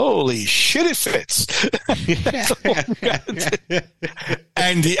 holy shit, it fits.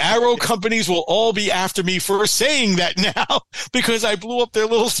 And the arrow companies will all be after me for saying that now, because I blew up their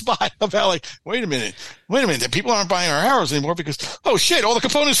little spot about like, wait a minute, people aren't buying our arrows anymore because, oh shit, all the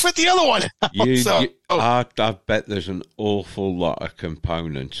components fit the other one. I bet there's an awful lot of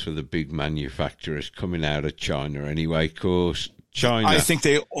components for the big manufacturers coming out of China anyway, because China, I think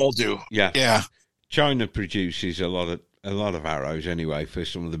they all do. Yeah. China produces a lot of arrows anyway for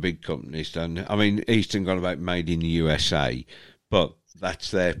some of the big companies. I mean, Eastern got about made in the USA, but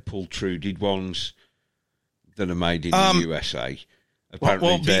that's their pultruded ones that are made in the USA.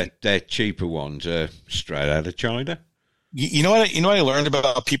 Apparently, their cheaper ones are straight out of China. You know what I learned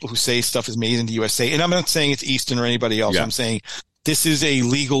about people who say stuff is made in the USA, and I'm not saying it's Eastern or anybody else. I'm saying this is a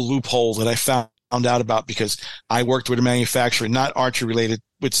legal loophole that I found out about because I worked with a manufacturer, not archery related,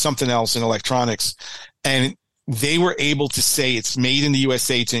 with something else in electronics, and they were able to say it's made in the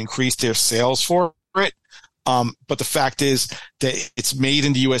USA to increase their sales for it. But the fact is that it's made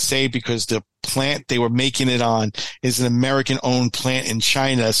in the USA because the plant they were making it on is an American-owned plant in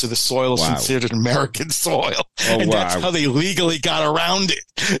China, so the soil is considered American soil. That's how they legally got around it.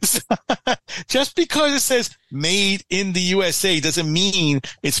 Just because it says made in the USA doesn't mean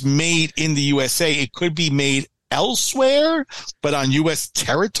it's made in the USA. It could be made elsewhere, but on U.S.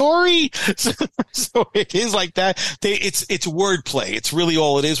 territory. So it is like that. It's wordplay. It's really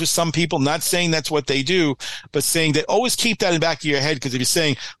all it is with some people. Not saying that's what they do, but saying that always keep that in the back of your head, because if you're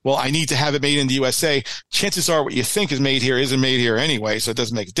saying, well, I need to have it made in the USA, chances are what you think is made here isn't made here anyway, so it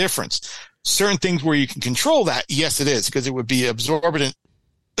doesn't make a difference. Certain things where you can control that, yes, it is, because it would be absorbent.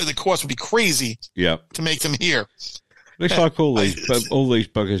 The cost would be crazy to make them here. Looks like all these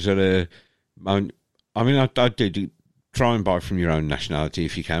buggers that are. I mean, I did try and buy from your own nationality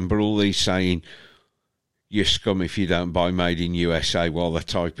if you can, but all these saying you're scum if you don't buy made in USA while they're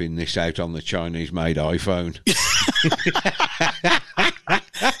typing this out on the Chinese-made iPhone.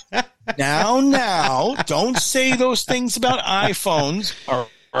 Now, don't say those things about iPhones. All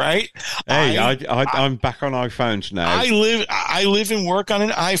right. Hey, I'm back on iPhones now. I live and work on an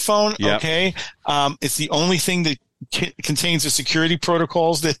iPhone. Yep. Okay. It's the only thing that contains the security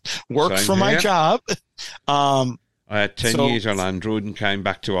protocols that work for my job. I had 10 years on Android and came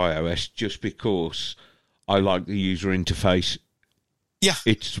back to iOS just because I like the user interface. Yeah.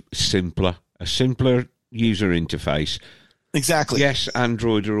 It's simpler, a simpler user interface. Exactly. Yes,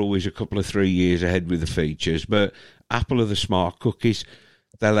 Android are always a couple of 3 years ahead with the features, but Apple are the smart cookies.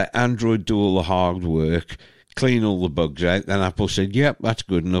 They let Android do all the hard work, clean all the bugs out. Then Apple said, yep, that's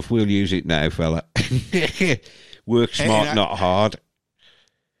good enough. We'll use it now, fella. Work smart, not hard.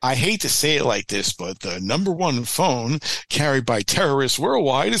 I hate to say it like this, but the number one phone carried by terrorists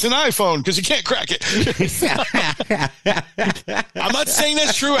worldwide is an iPhone, because you can't crack it. I'm not saying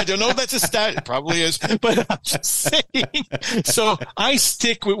that's true. I don't know if that's a stat. It probably is, but I'm just saying. So I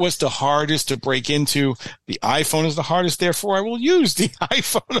stick with what's the hardest to break into. The iPhone is the hardest, therefore I will use the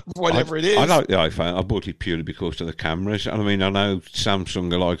iPhone of whatever it is. I like the iPhone. I bought it purely because of the cameras. I mean, I know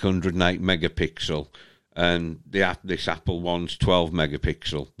Samsung are like 108 megapixel. And this Apple one's 12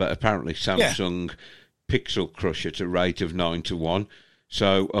 megapixel, but apparently Samsung pixel crush at a rate of 9:1.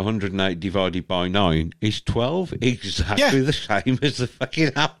 So 108 divided by 9 is 12. Exactly the same as the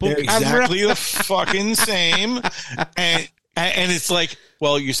fucking Apple camera. Exactly the fucking same. And it's like,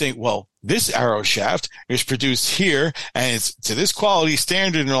 well, you're saying, well, this arrow shaft is produced here and it's to this quality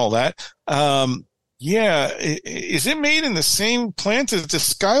standard and all that. Yeah, is it made in the same plant as the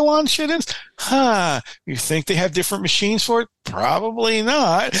Skylon shit is? You think they have different machines for it? Probably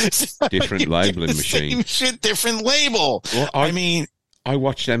not. Different labeling machine. Same shit, different label. Well, I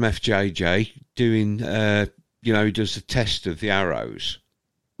watched MFJJ doing, he does the test of the arrows,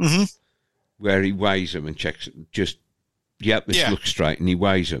 where he weighs them and checks, this looks straight, and he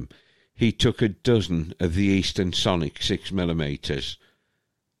weighs them. He took a dozen of the Eastern Sonic 6mm.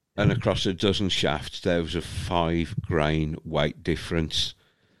 And across a dozen shafts, there was a 5 grain weight difference.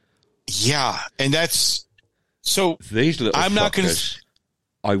 Yeah, and that's so. These little I'm not going to.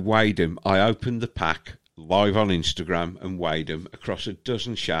 I weighed them. I opened the pack live on Instagram and weighed them across a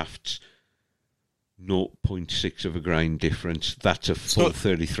dozen shafts. 0.6 of a grain difference. That's a full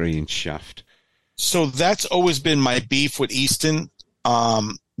 33-inch shaft. So that's always been my beef with Easton,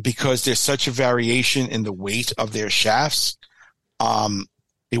 because there's such a variation in the weight of their shafts.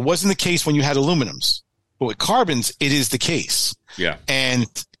 It wasn't the case when you had aluminums, but with carbons, it is the case. Yeah. And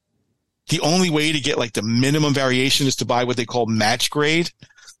the only way to get like the minimum variation is to buy what they call match grade.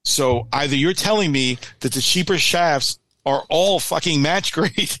 So either you're telling me that the cheaper shafts are all fucking match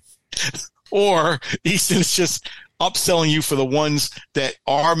grade, or Easton is just upselling you for the ones that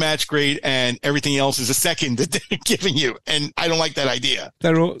are match grade and everything else is a second that they're giving you. And I don't like that idea.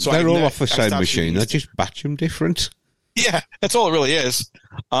 They're all off the same machine. They just batch them different. Yeah, that's all it really is.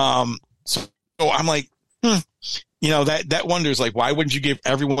 So I'm like, that wonders, like, why wouldn't you give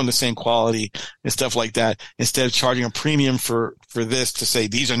everyone the same quality and stuff like that instead of charging a premium for this to say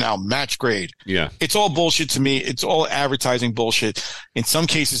these are now match grade? Yeah. It's all bullshit to me. It's all advertising bullshit. In some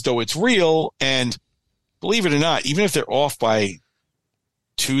cases, though, it's real. And believe it or not, even if they're off by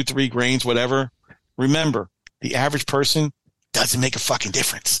 2-3 grains, whatever, remember, the average person doesn't make a fucking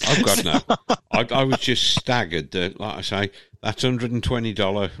difference. Oh, God, no. I was just staggered that, like I say, that's $120,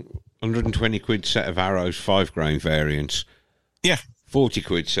 120 quid set of arrows, 5 grain variants. Yeah. 40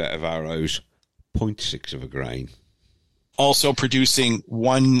 quid set of arrows, 0.6 of a grain. Also producing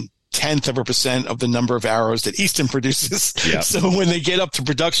 0.1% of the number of arrows that Easton produces. Yep. So when they get up to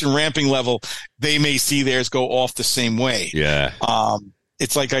production ramping level, they may see theirs go off the same way. Yeah.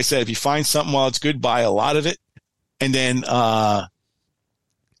 It's like I said, if you find something while it's good, buy a lot of it. And then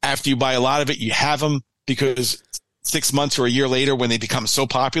after you buy a lot of it, you have them, because 6 months or a year later, when they become so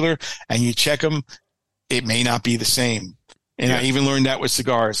popular and you check them, it may not be the same. And I even learned that with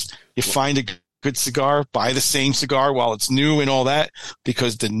cigars. You find a good cigar, buy the same cigar while it's new and all that,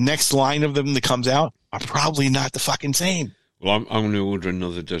 because the next line of them that comes out are probably not the fucking same. Well, I'm going to order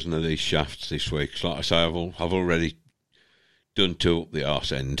another dozen of these shafts this week. 'Cause like I say, I've already done 2 up the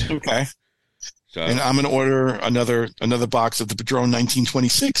arse end. Okay. So, And I'm going to order another box of the Padron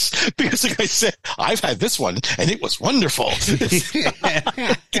 1926 because, like I said, I've had this one and it was wonderful. Fucking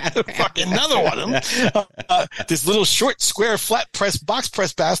another one. This little short, square, flat press, box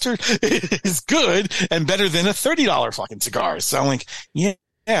press bastard is good and better than a $30 fucking cigar. So I'm like,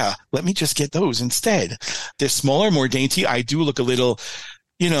 yeah, let me just get those instead. They're smaller, more dainty. I do look a little,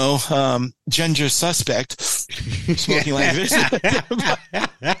 ginger suspect smoking like this.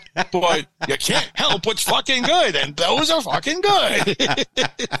 But you can't help what's fucking good, and those are fucking good.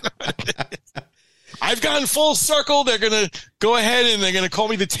 I've gone full circle. They're going to go ahead and they're going to call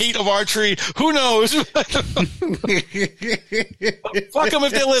me the Tate of archery. Who knows? Fuck them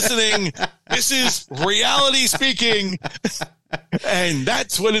if they're listening. This is reality speaking, and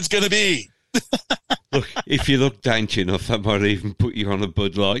that's what it's going to be. Look, if you look dainty enough, I might even put you on a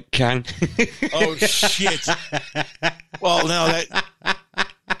Bud Light can. Oh, shit. Well, now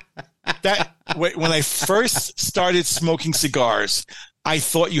when I first started smoking cigars, I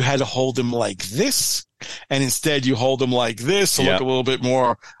thought you had to hold them like this, and instead you hold them like this to look a little bit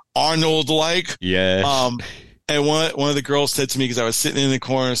more Arnold-like. Yeah. And one of the girls said to me, because I was sitting in the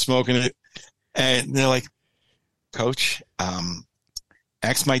corner smoking it, and they're like, "Coach,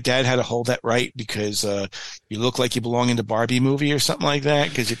 ask my dad how to hold that right because you look like you belong in the Barbie movie or something like that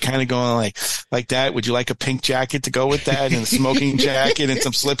because you're kind of going like that. Would you like a pink jacket to go with that and a smoking jacket and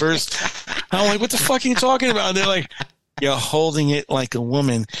some slippers?" I'm like, "What the fuck are you talking about?" And they're like, "You're holding it like a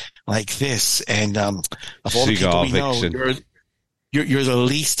woman like this." And of all the people we know, you're the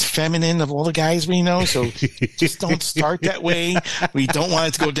least feminine of all the guys we know. So just don't start that way. We don't want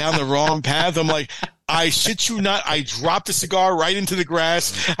it to go down the wrong path. I'm like, I shit you not. I dropped the cigar right into the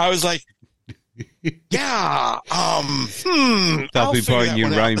grass. I was like, yeah, They'll be buying you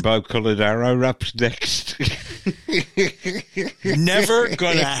rainbow-coloured arrow wraps next. Never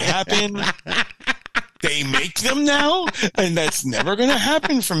gonna happen. They make them now, and that's never gonna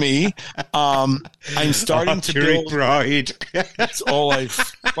happen for me. I'm starting to build. Pride. That's all I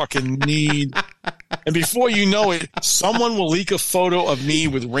fucking need. And before you know it, someone will leak a photo of me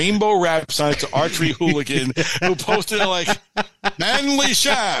with rainbow wraps on it to Archery Hooligan, who posted it like, "Manly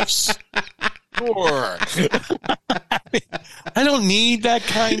shafts." Sure. I don't need that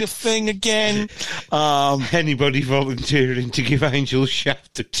kind of thing again. Anybody volunteering to give Angel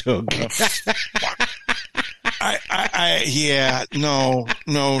Shaft a tug? No.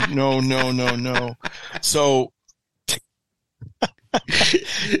 So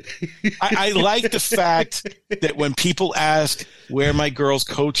I like the fact that when people ask where my girl's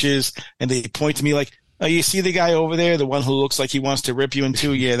coach is and they point to me like, "Oh, you see the guy over there, the one who looks like he wants to rip you in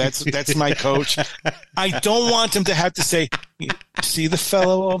two? Yeah, that's my coach." I don't want them to have to say, "See the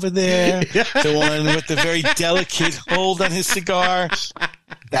fellow over there, the one with the very delicate hold on his cigar?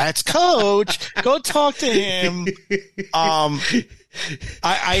 That's Coach. Go talk to him."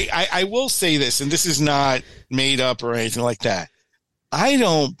 I will say this, and this is not made up or anything like that. I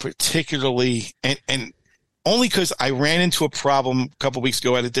don't particularly, and only because I ran into a problem a couple weeks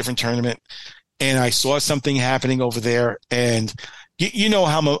ago at a different tournament, and I saw something happening over there, and you know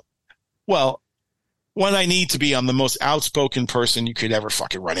how when I need to be, I'm the most outspoken person you could ever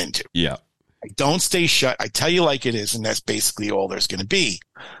fucking run into. Yeah. I don't stay shut. I tell you like it is, and that's basically all there's going to be.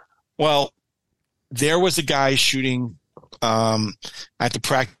 Well, there was a guy shooting at the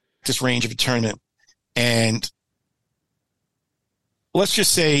practice range of a tournament, and let's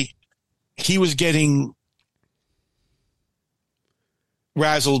just say he was getting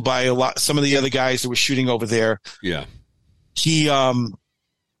razzled by some of the other guys that were shooting over there. Yeah. He, I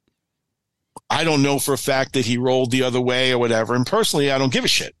don't know for a fact that he rolled the other way or whatever. And personally, I don't give a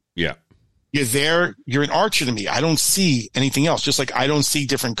shit. Yeah. You're there. You're an archer to me. I don't see anything else. Just like I don't see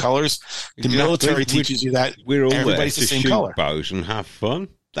different colors. The military teaches you that we're all everybody's there to the same shoot color. Bows and have fun.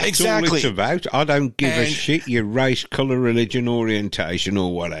 That's exactly all it's about. I don't give a shit your race, color, religion, orientation,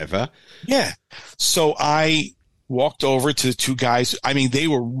 or whatever. Yeah. So I walked over to the two guys. I mean, they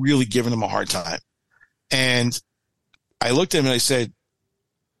were really giving him a hard time. And I looked at him and I said,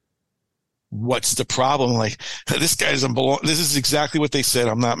 "What's the problem?" Like, "This guy doesn't belong." This is exactly what they said.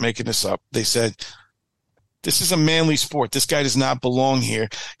 I'm not making this up. They said, "This is a manly sport. This guy does not belong here.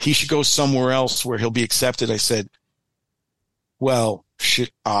 He should go somewhere else where he'll be accepted." I said, "Well,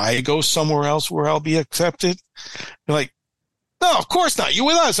 should I go somewhere else where I'll be accepted?" They're like, "No, of course not. You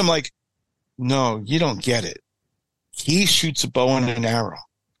with us." I'm like, "No, you don't get it. He shoots a bow and an arrow.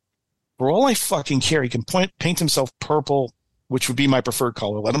 For all I fucking care, he can paint himself purple, which would be my preferred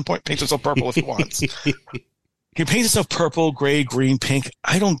color. Let him paint himself purple if he wants. He can paint himself purple, gray, green, pink.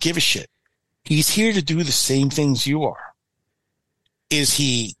 I don't give a shit. He's here to do the same things you are. Is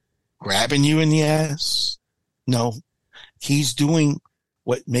he grabbing you in the ass? No. He's doing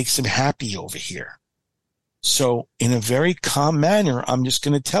what makes him happy over here. So in a very calm manner, I'm just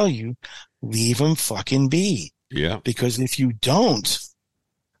going to tell you, leave him fucking be. Yeah. Because if you don't,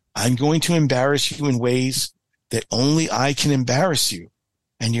 I'm going to embarrass you in ways that only I can embarrass you.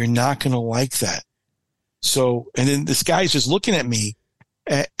 And you're not going to like that. So, and then this guy's just looking at me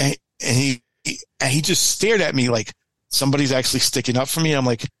and he just stared at me like somebody's actually sticking up for me. I'm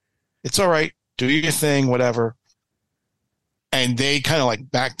like, it's all right. Do your thing, whatever. And they kind of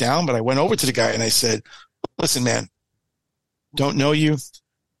like backed down, but I went over to the guy and I said, listen, man, don't know you.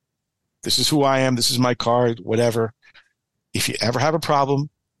 This is who I am. This is my card, whatever. If you ever have a problem,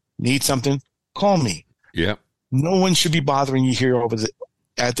 need something, call me. Yeah. No one should be bothering you here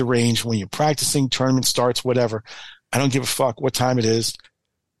at the range when you're practicing, tournament starts, whatever. I don't give a fuck what time it is.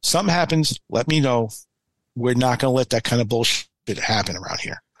 Something happens, let me know. We're not going to let that kind of bullshit happen around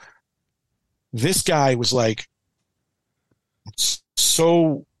here. This guy was like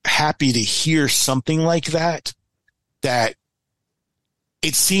so happy to hear something like that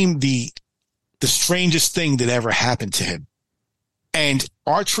it seemed the strangest thing that ever happened to him. And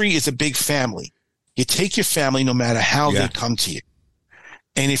archery is a big family. You take your family no matter how they come to you.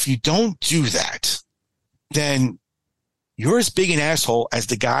 And if you don't do that, then you're as big an asshole as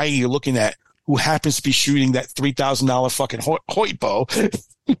the guy you're looking at who happens to be shooting that $3,000 fucking Hoyt bow.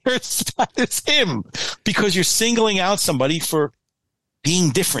 It's him, because you're singling out somebody for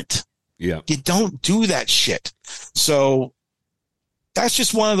being different. Yeah. You don't do that shit. So that's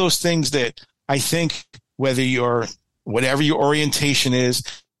just one of those things that I think whatever your orientation is,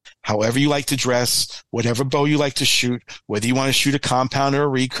 however you like to dress, whatever bow you like to shoot, whether you want to shoot a compound or a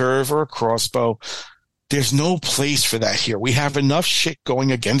recurve or a crossbow, there's no place for that here. We have enough shit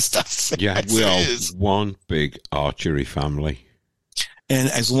going against us. Yeah, we are one big archery family. And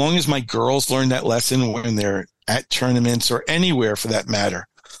as long as my girls learn that lesson when they're at tournaments or anywhere for that matter,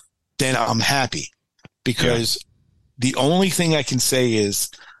 then I'm happy. Because the only thing I can say is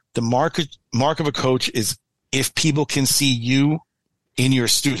the mark of a coach is if people can see you in your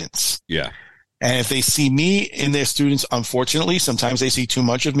students. Yeah. And if they see me in their students, unfortunately, sometimes they see too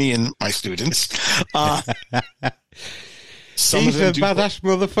much of me in my students. He's a badass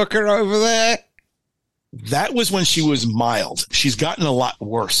motherfucker over there. That was when she was mild. She's gotten a lot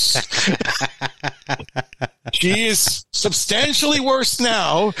worse. She is substantially worse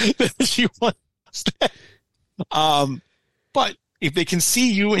now than she was. But if they can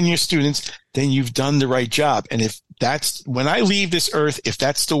see you and your students, then you've done the right job. And if that's when I leave this earth, if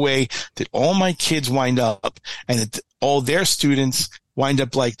that's the way that all my kids wind up and all their students wind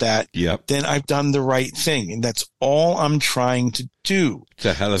up like that, then I've done the right thing. And that's all I'm trying to do. It's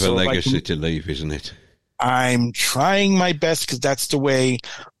a hell of a legacy to leave, isn't it? I'm trying my best because that's the way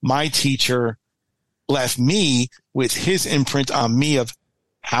my teacher left me, with his imprint on me of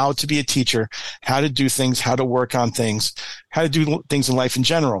how to be a teacher, how to do things, how to work on things, how to do things in life in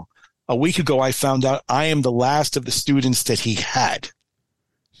general. A week ago, I found out I am the last of the students that he had.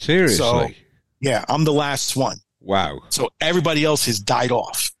 Seriously? So, yeah, I'm the last one. Wow. So everybody else has died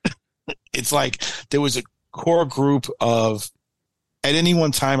off. It's like there was a core group of, at any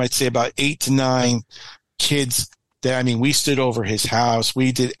one time, I'd say about 8 to 9 kids that, I mean, we stood over his house.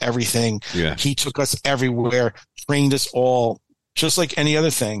 We did everything. Yeah. He took us everywhere, trained us all, just like any other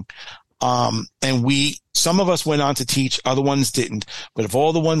thing. And some of us went on to teach, other ones didn't. But of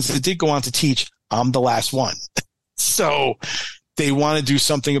all the ones that did go on to teach, I'm the last one. So they want to do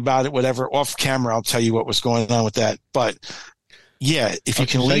something about it, whatever. Off camera, I'll tell you what was going on with that. But yeah, if you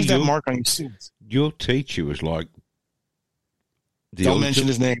can leave that mark on your students. Your teacher was like, don't mention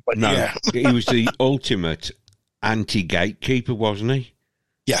his name, but no, yeah. He was the ultimate anti-gatekeeper, wasn't he?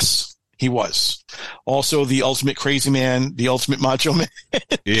 Yes, he was. Also the ultimate crazy man, the ultimate macho man.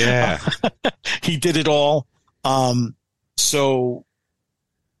 Yeah. He did it all. So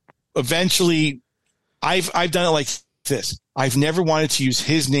eventually I've done it like this. I've never wanted to use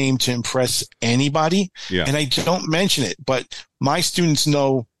his name to impress anybody. Yeah. And I don't mention it, but my students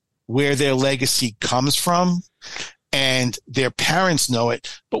know where their legacy comes from. And their parents know it,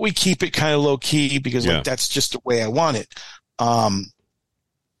 but we keep it kind of low key because like, that's just the way I want it.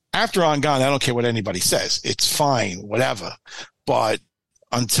 After I'm gone, I don't care what anybody says. It's fine, whatever. But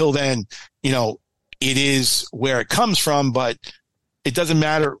until then, it is where it comes from, but it doesn't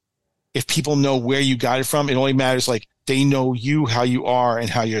matter if people know where you got it from. It only matters like they know you, how you are, and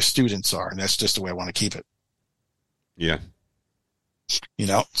how your students are. And that's just the way I want to keep it. Yeah.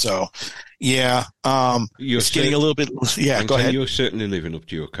 So yeah, it's getting a little bit. Yeah, go ahead. You're certainly living up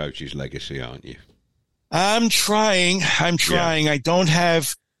to your coach's legacy, aren't you? I'm trying. Yeah. I don't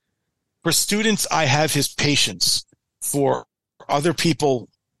have, for students, I have his patience. For other people,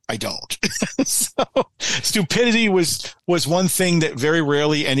 I don't. So stupidity was one thing that very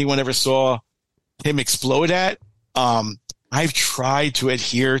rarely anyone ever saw him explode at. I've tried to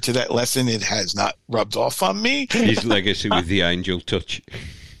adhere to that lesson. It has not rubbed off on me. His legacy with the angel touch.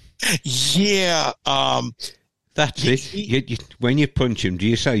 Yeah. That's it. When you punch him, do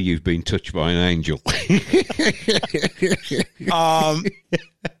you say you've been touched by an angel?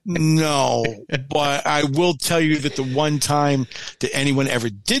 No, but I will tell you that the one time that anyone ever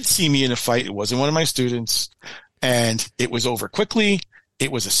did see me in a fight, it wasn't one of my students, and it was over quickly.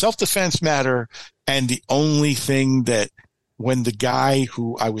 It was a self-defense matter, and the only thing that when the guy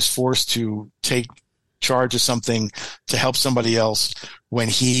who I was forced to take charge of something to help somebody else, when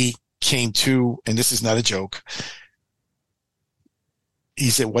he came to, and this is not a joke,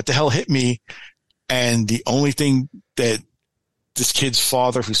 he said, "What the hell hit me?" And the only thing that this kid's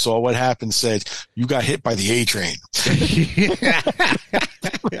father, who saw what happened, said, "You got hit by the A train."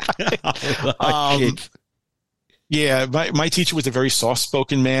 Yeah, my teacher was a very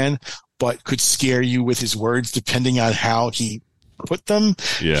soft-spoken man, but could scare you with his words depending on how he put them.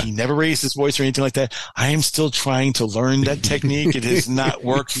 Yeah. He never raised his voice or anything like that. I am still trying to learn that technique. It has not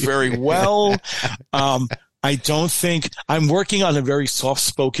worked very well. I don't think I'm working on a very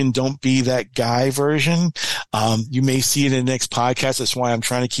soft-spoken, don't be that guy version. You may see it in the next podcast. That's why I'm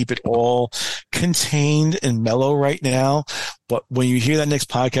trying to keep it all contained and mellow right now. But when you hear that next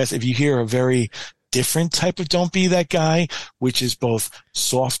podcast, if you hear a very different type of don't be that guy, which is both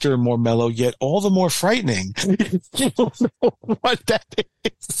softer, more mellow, yet all the more frightening, you don't know what that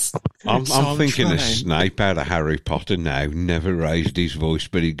is. I'm thinking of Snape out of Harry Potter now. Never raised his voice,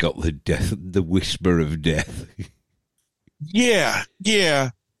 but he got the whisper of death. Yeah.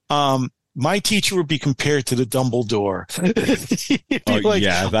 My teacher would be compared to the Dumbledore.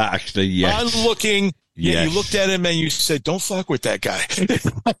 That actually, yes. I'm looking. Yeah, you looked at him and you said, "Don't fuck with that guy."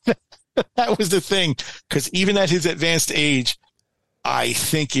 That was the thing, because even at his advanced age, I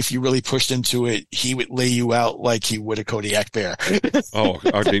think if you really pushed into it, he would lay you out like he would a Kodiak bear.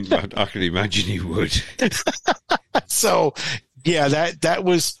 I can imagine he would. So, yeah, that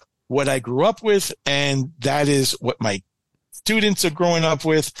was what I grew up with, and that is what my students are growing up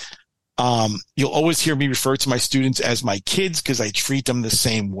with. You'll always hear me refer to my students as my kids because I treat them the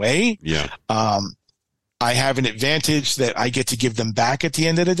same way. Yeah. I have an advantage that I get to give them back at the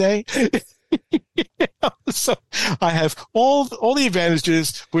end of the day. So I have all the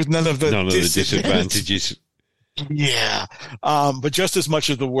advantages with none of the disadvantages. Yeah. But just as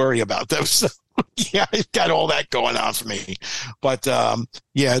much of the worry about them. So yeah, I've got all that going on for me. But as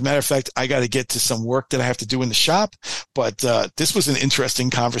a matter of fact, I got to get to some work that I have to do in the shop. But this was an interesting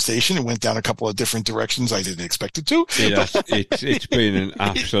conversation. It went down a couple of different directions I didn't expect it to. It's been an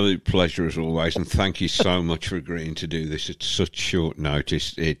absolute pleasure as always, and thank you so much for agreeing to do this at such short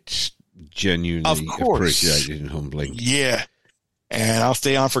notice. It's genuinely appreciated and humbling. Yeah. And I'll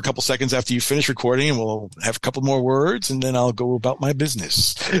stay on for a couple seconds after you finish recording, and we'll have a couple more words, and then I'll go about my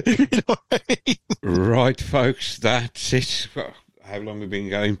business. You know what I mean? Right, folks, that's it. How long have we been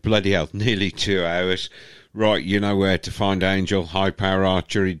going? Bloody hell, nearly 2 hours. Right, you know where to find Angel,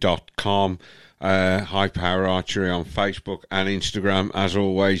 highpowerarchery.com, High Power Archery on Facebook and Instagram. As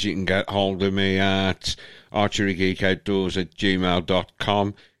always, you can get hold of me at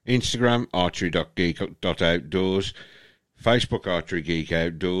archerygeekoutdoors@gmail.com, Instagram, archery.geek.outdoors, Facebook Archery Geek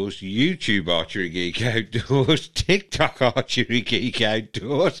Outdoors, YouTube Archery Geek Outdoors, TikTok Archery Geek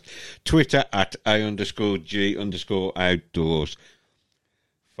Outdoors, Twitter at @A_G_outdoors.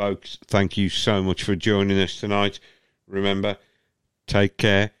 Folks, thank you so much for joining us tonight. Remember, take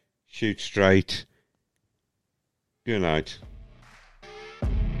care, shoot straight. Good night.